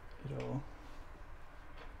 it'll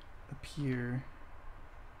appear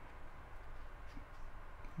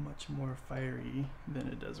much more fiery than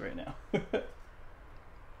it does right now.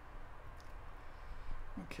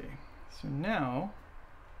 Okay, so now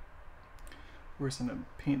we're just gonna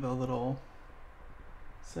paint the little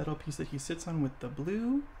saddle piece that he sits on with the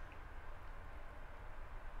blue.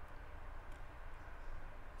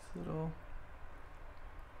 This little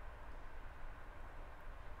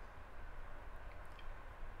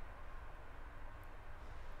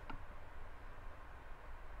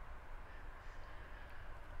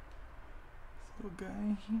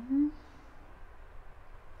guy here.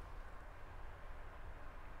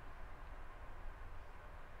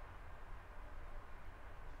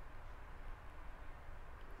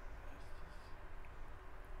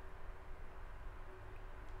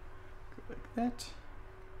 Go like that.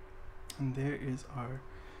 And there is our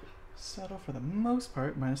saddle for the most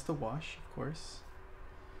part, minus the wash, of course.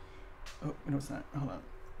 Oh, no, it's not. Hold on.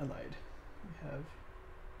 I lied. We have...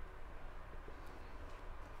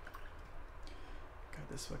 God,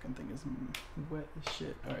 this fucking thing is wet as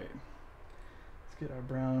shit. Alright. Let's get our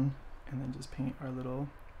brown and then just paint our little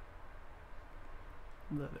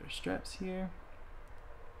leather straps here.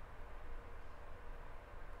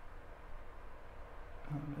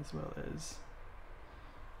 As well as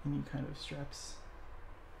any kind of straps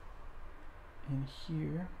in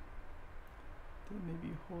here that may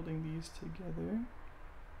be holding these together.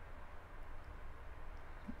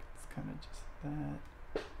 It's kind of just that.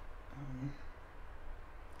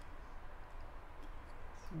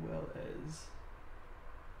 As well as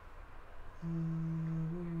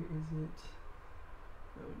where is it?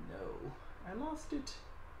 Oh no, I lost it.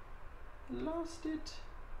 Lost it.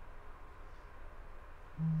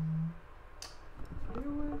 There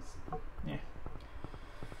was. Yeah.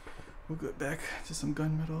 We'll go back to some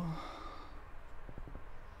gunmetal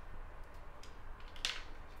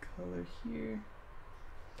color here,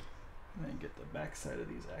 and then get the back side of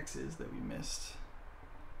these axes that we missed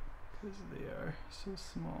because they are so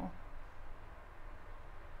small.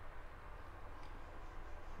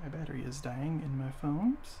 My battery is dying in my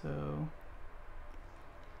phone, so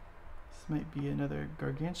this might be another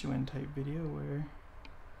gargantuan type video where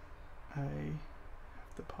I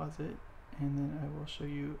have to pause it and then I will show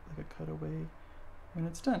you like a cutaway when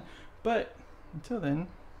it's done. But until then,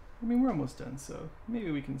 I mean, we're almost done, so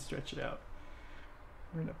maybe we can stretch it out.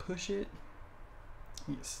 We're gonna push it.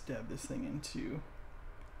 You stab this thing into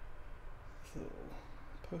this little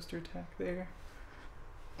poster tack there.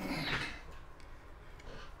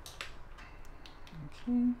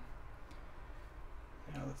 Okay.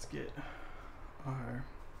 Now let's get our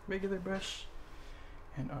regular brush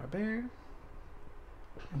and our bear,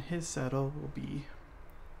 and his saddle will be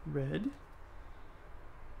red.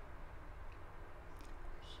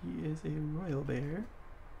 He is a royal bear.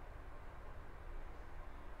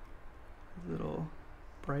 His little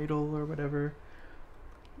bridle or whatever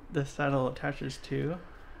the saddle attaches to.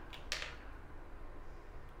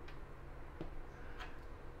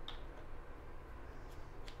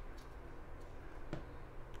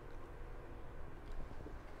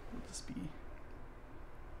 Will just be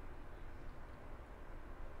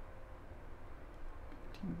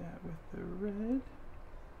painting that with the red.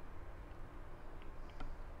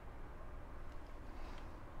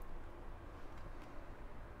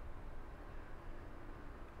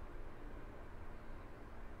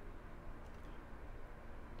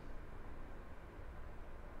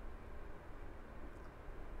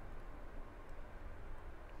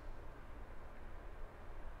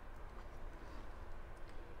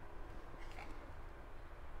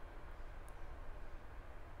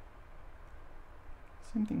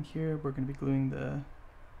 Same thing here, we're going to be gluing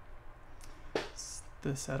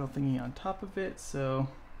the saddle thingy on top of it, so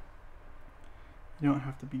you don't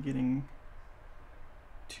have to be getting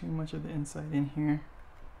too much of the inside in here.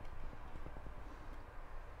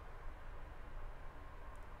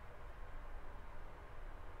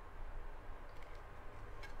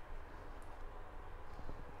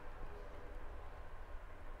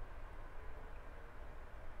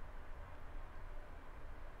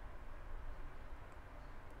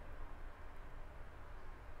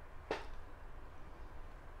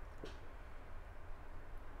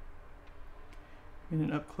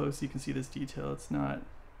 And up close you can see this detail. It's not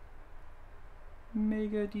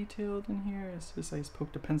mega detailed in here. It's just I just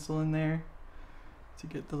poked a pencil in there to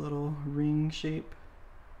get the little ring shape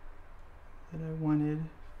that I wanted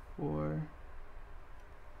for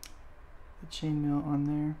the chainmail on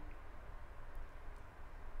there.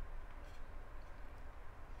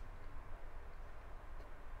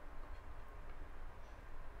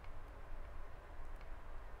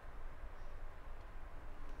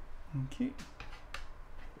 Okay.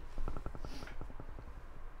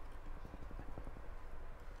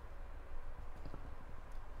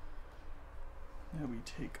 Now we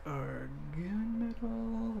take our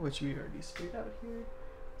gunmetal, which we already sprayed out here.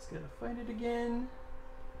 Just gotta find it again.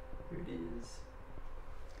 Here it is.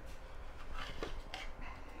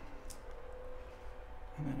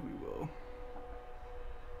 And then we will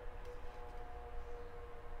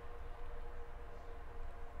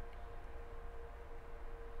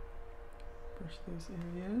brush those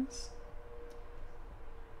areas.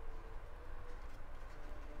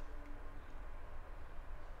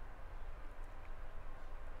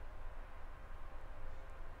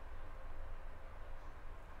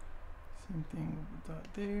 Same thing with the dot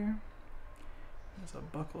there. There's a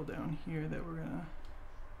buckle down here that we're gonna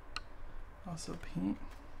also paint.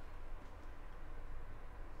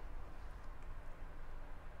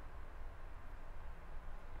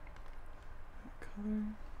 That color.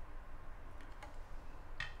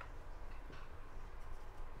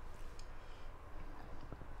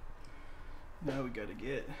 Now we gotta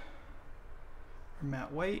get our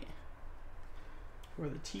matte white for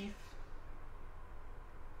the teeth,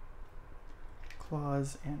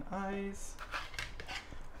 claws, and eyes.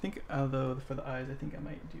 I think, although for the eyes, I think I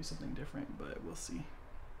might do something different, but we'll see.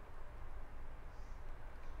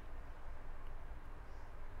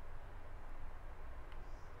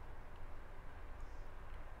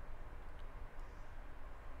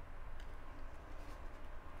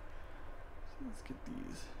 So let's get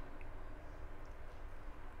these.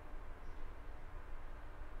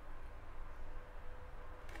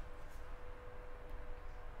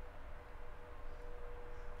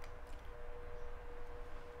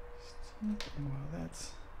 And while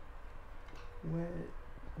that's wet,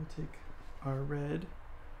 we'll take our red,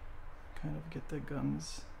 kind of get the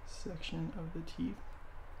gums section of the teeth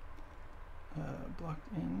blocked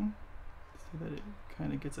in so that it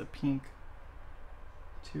kind of gets a pink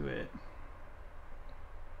to it.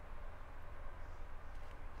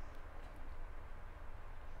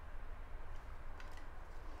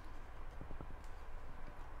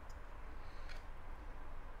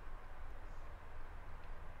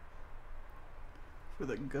 For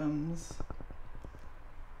the gums,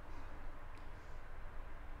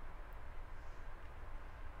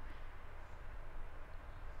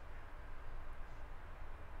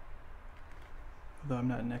 although I'm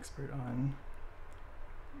not an expert on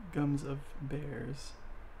gums of bears,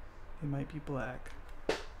 they might be black,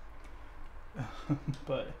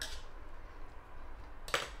 but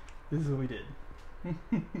this is what we did.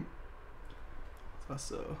 Let's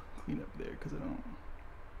also clean up there because I don't.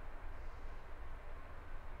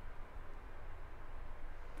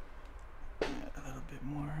 Bit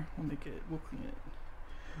more. We'll make it. We'll clean it.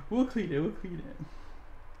 We'll clean it. We'll clean it.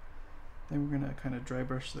 Then we're gonna kind of dry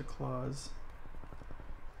brush the claws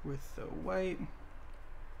with the white.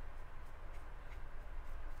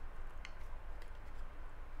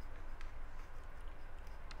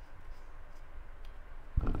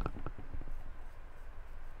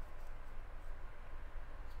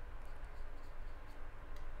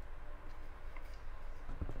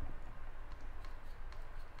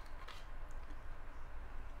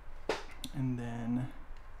 And then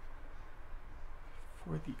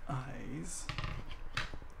for the eyes,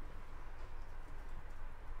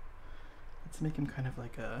 let's make him kind of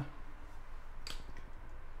like a,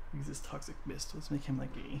 use this toxic mist, let's make him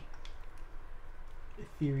like a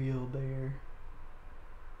ethereal bear.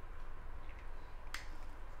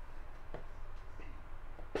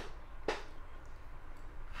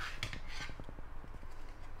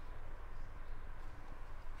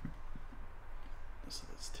 So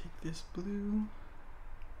let's take this blue.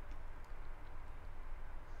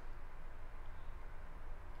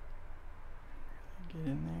 Get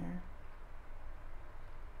in there.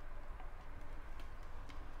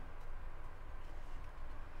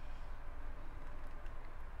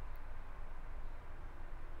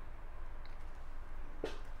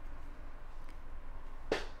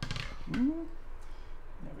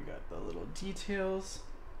 Now we got the little details.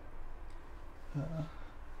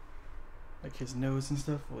 Like his nose and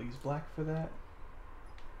stuff, we'll use black for that.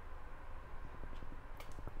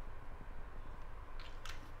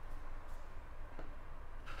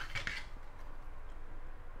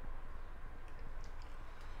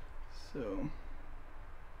 So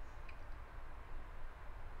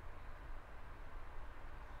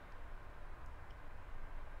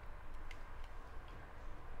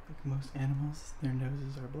like most animals, their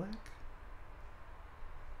noses are black.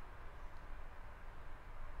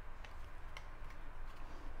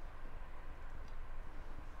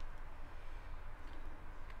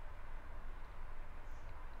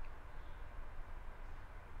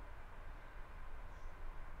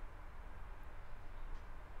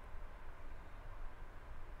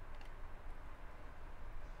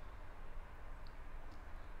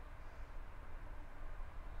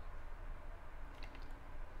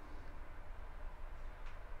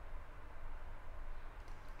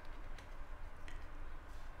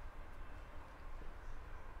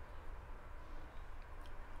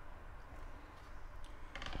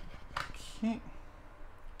 Okay.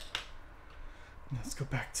 Let's go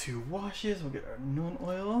back to washes. We'll get our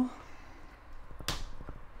non-oil.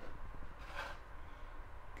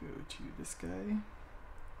 Go to this guy.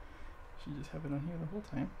 Should just have it on here the whole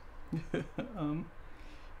time. And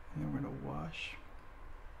then we're gonna wash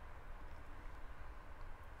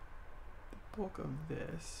the bulk of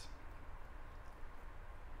this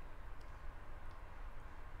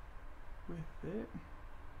with it.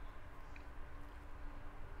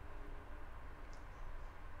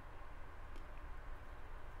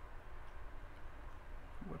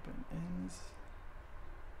 Weapon ends,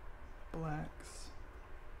 blacks,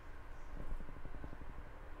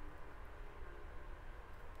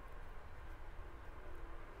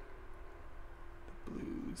 the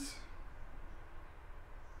blues,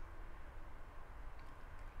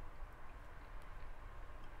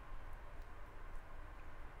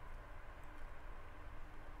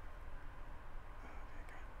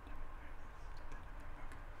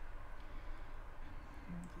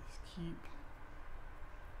 just keep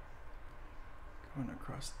going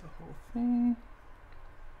across the whole thing.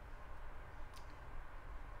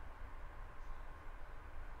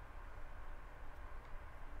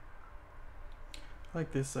 I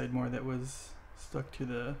like this side more that was stuck to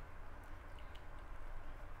the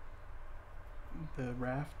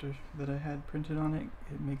raft that I had printed on it.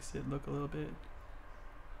 It makes it look a little bit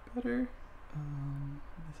better.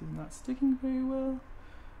 This is not sticking very well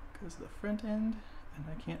because of the front end and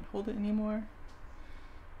I can't hold it anymore.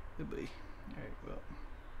 Goodbye. Alright, well.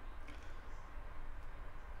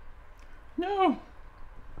 No!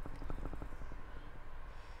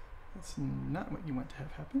 That's not what you want to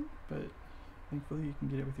have happen, but thankfully you can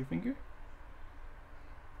get it with your finger.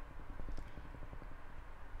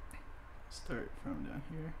 Start from down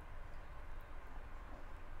here.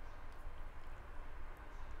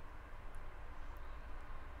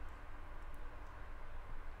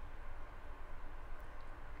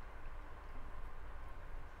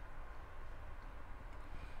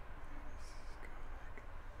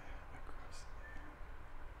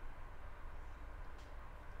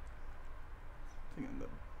 In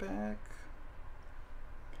the back.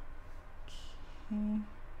 Okay.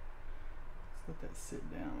 Let's let that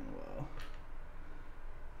sit down while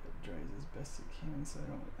it dries as best it can so I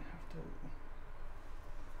don't have to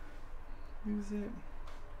lose it.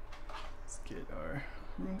 Let's get our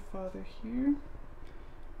Runefather here.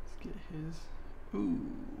 Let's get his.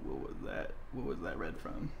 Ooh, what was that? What was that red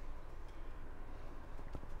from?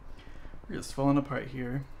 We're just falling apart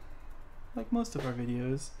here. Like most of our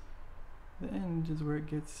videos. The end is where it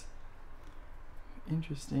gets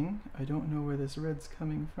interesting. I don't know where this red's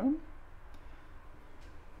coming from.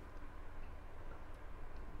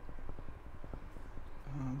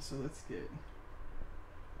 So let's get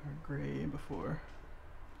our gray before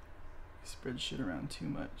we spread shit around too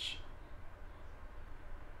much.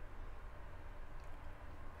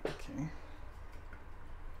 Okay.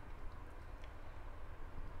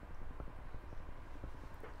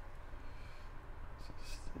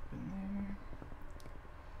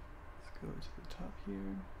 Go to the top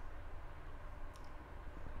here.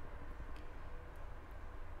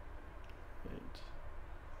 Right.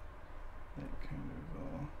 That kind of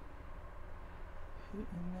all hit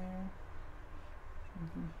in there.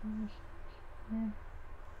 Something here.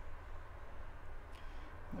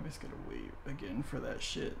 I'm just gonna wait again for that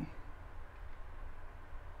shit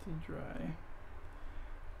to dry.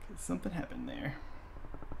 Cause something happened there.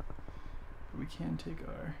 But we can take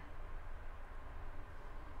our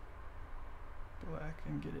black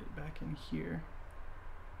and get it back in here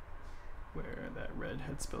where that red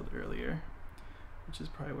had spilled earlier, which is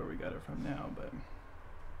probably where we got it from now, but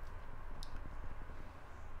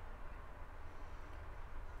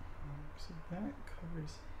so that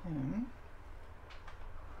covers him.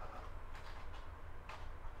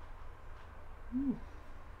 Ooh.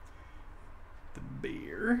 The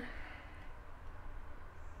bear.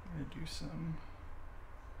 I'm gonna do some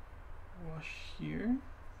wash here.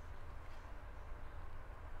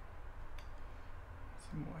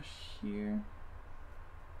 Some wash here.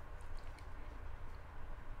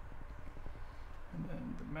 And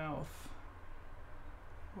then the mouth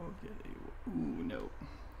will get a, ooh, no.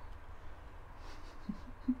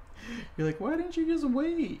 You're like, why didn't you just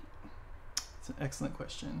wait? It's an excellent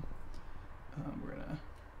question. We're gonna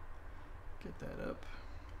get that up.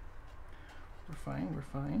 We're fine, we're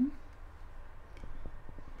fine.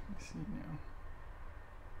 Let me see now.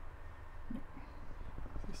 Nope.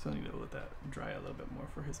 We still need to let that dry a little bit more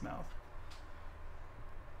for his mouth.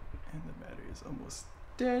 And the battery is almost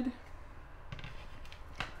dead.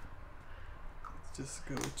 Let's just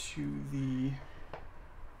go to the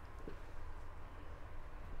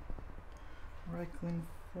Reikland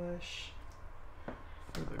flesh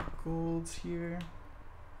for the golds here.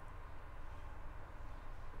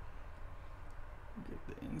 Get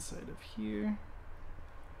the inside of here.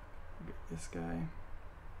 Get this guy.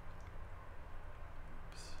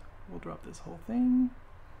 Oops. We'll drop this whole thing.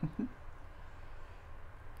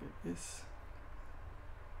 Get this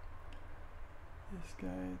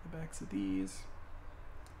guy, the backs of these.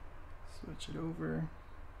 Switch it over.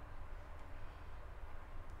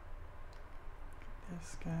 Get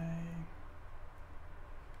this guy.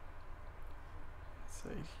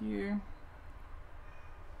 Inside here.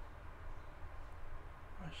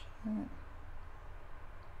 Brush that.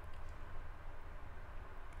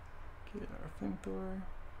 Get our flamethrower.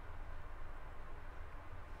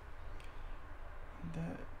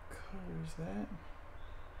 That covers that.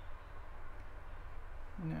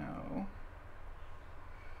 Now,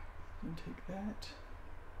 you can take that,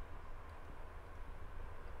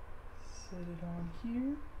 set it on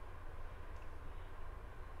here.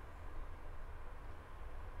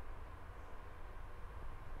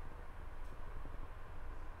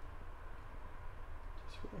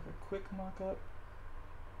 Just for like a quick mock-up.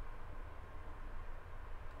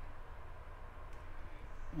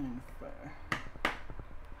 And fire.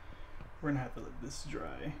 We're gonna have to let this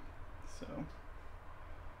dry, so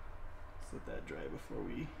let's let that dry before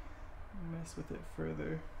we mess with it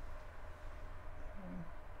further.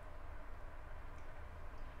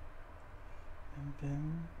 And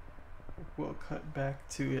then we'll cut back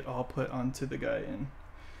to it all put onto the guy and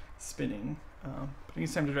spinning. But it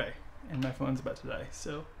needs time to dry, and my phone's about to die,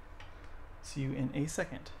 so see you in a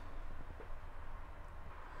second.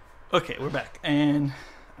 Okay, we're back, and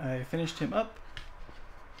I finished him up.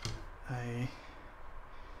 I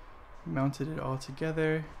mounted it all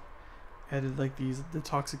together, added like the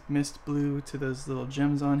toxic mist blue to those little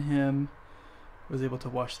gems on him, was able to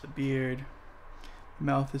wash the beard.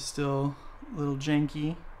 Mouth is still a little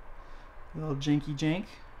janky jank,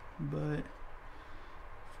 but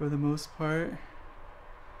for the most part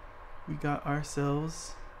we got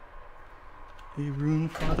ourselves a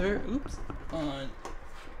Runefather, on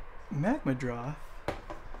Magmadroth.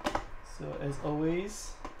 So as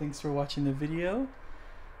always, thanks for watching the video.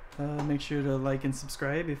 Make sure to like and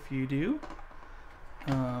subscribe if you do.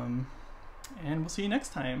 And we'll see you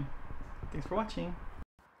next time. Thanks for watching.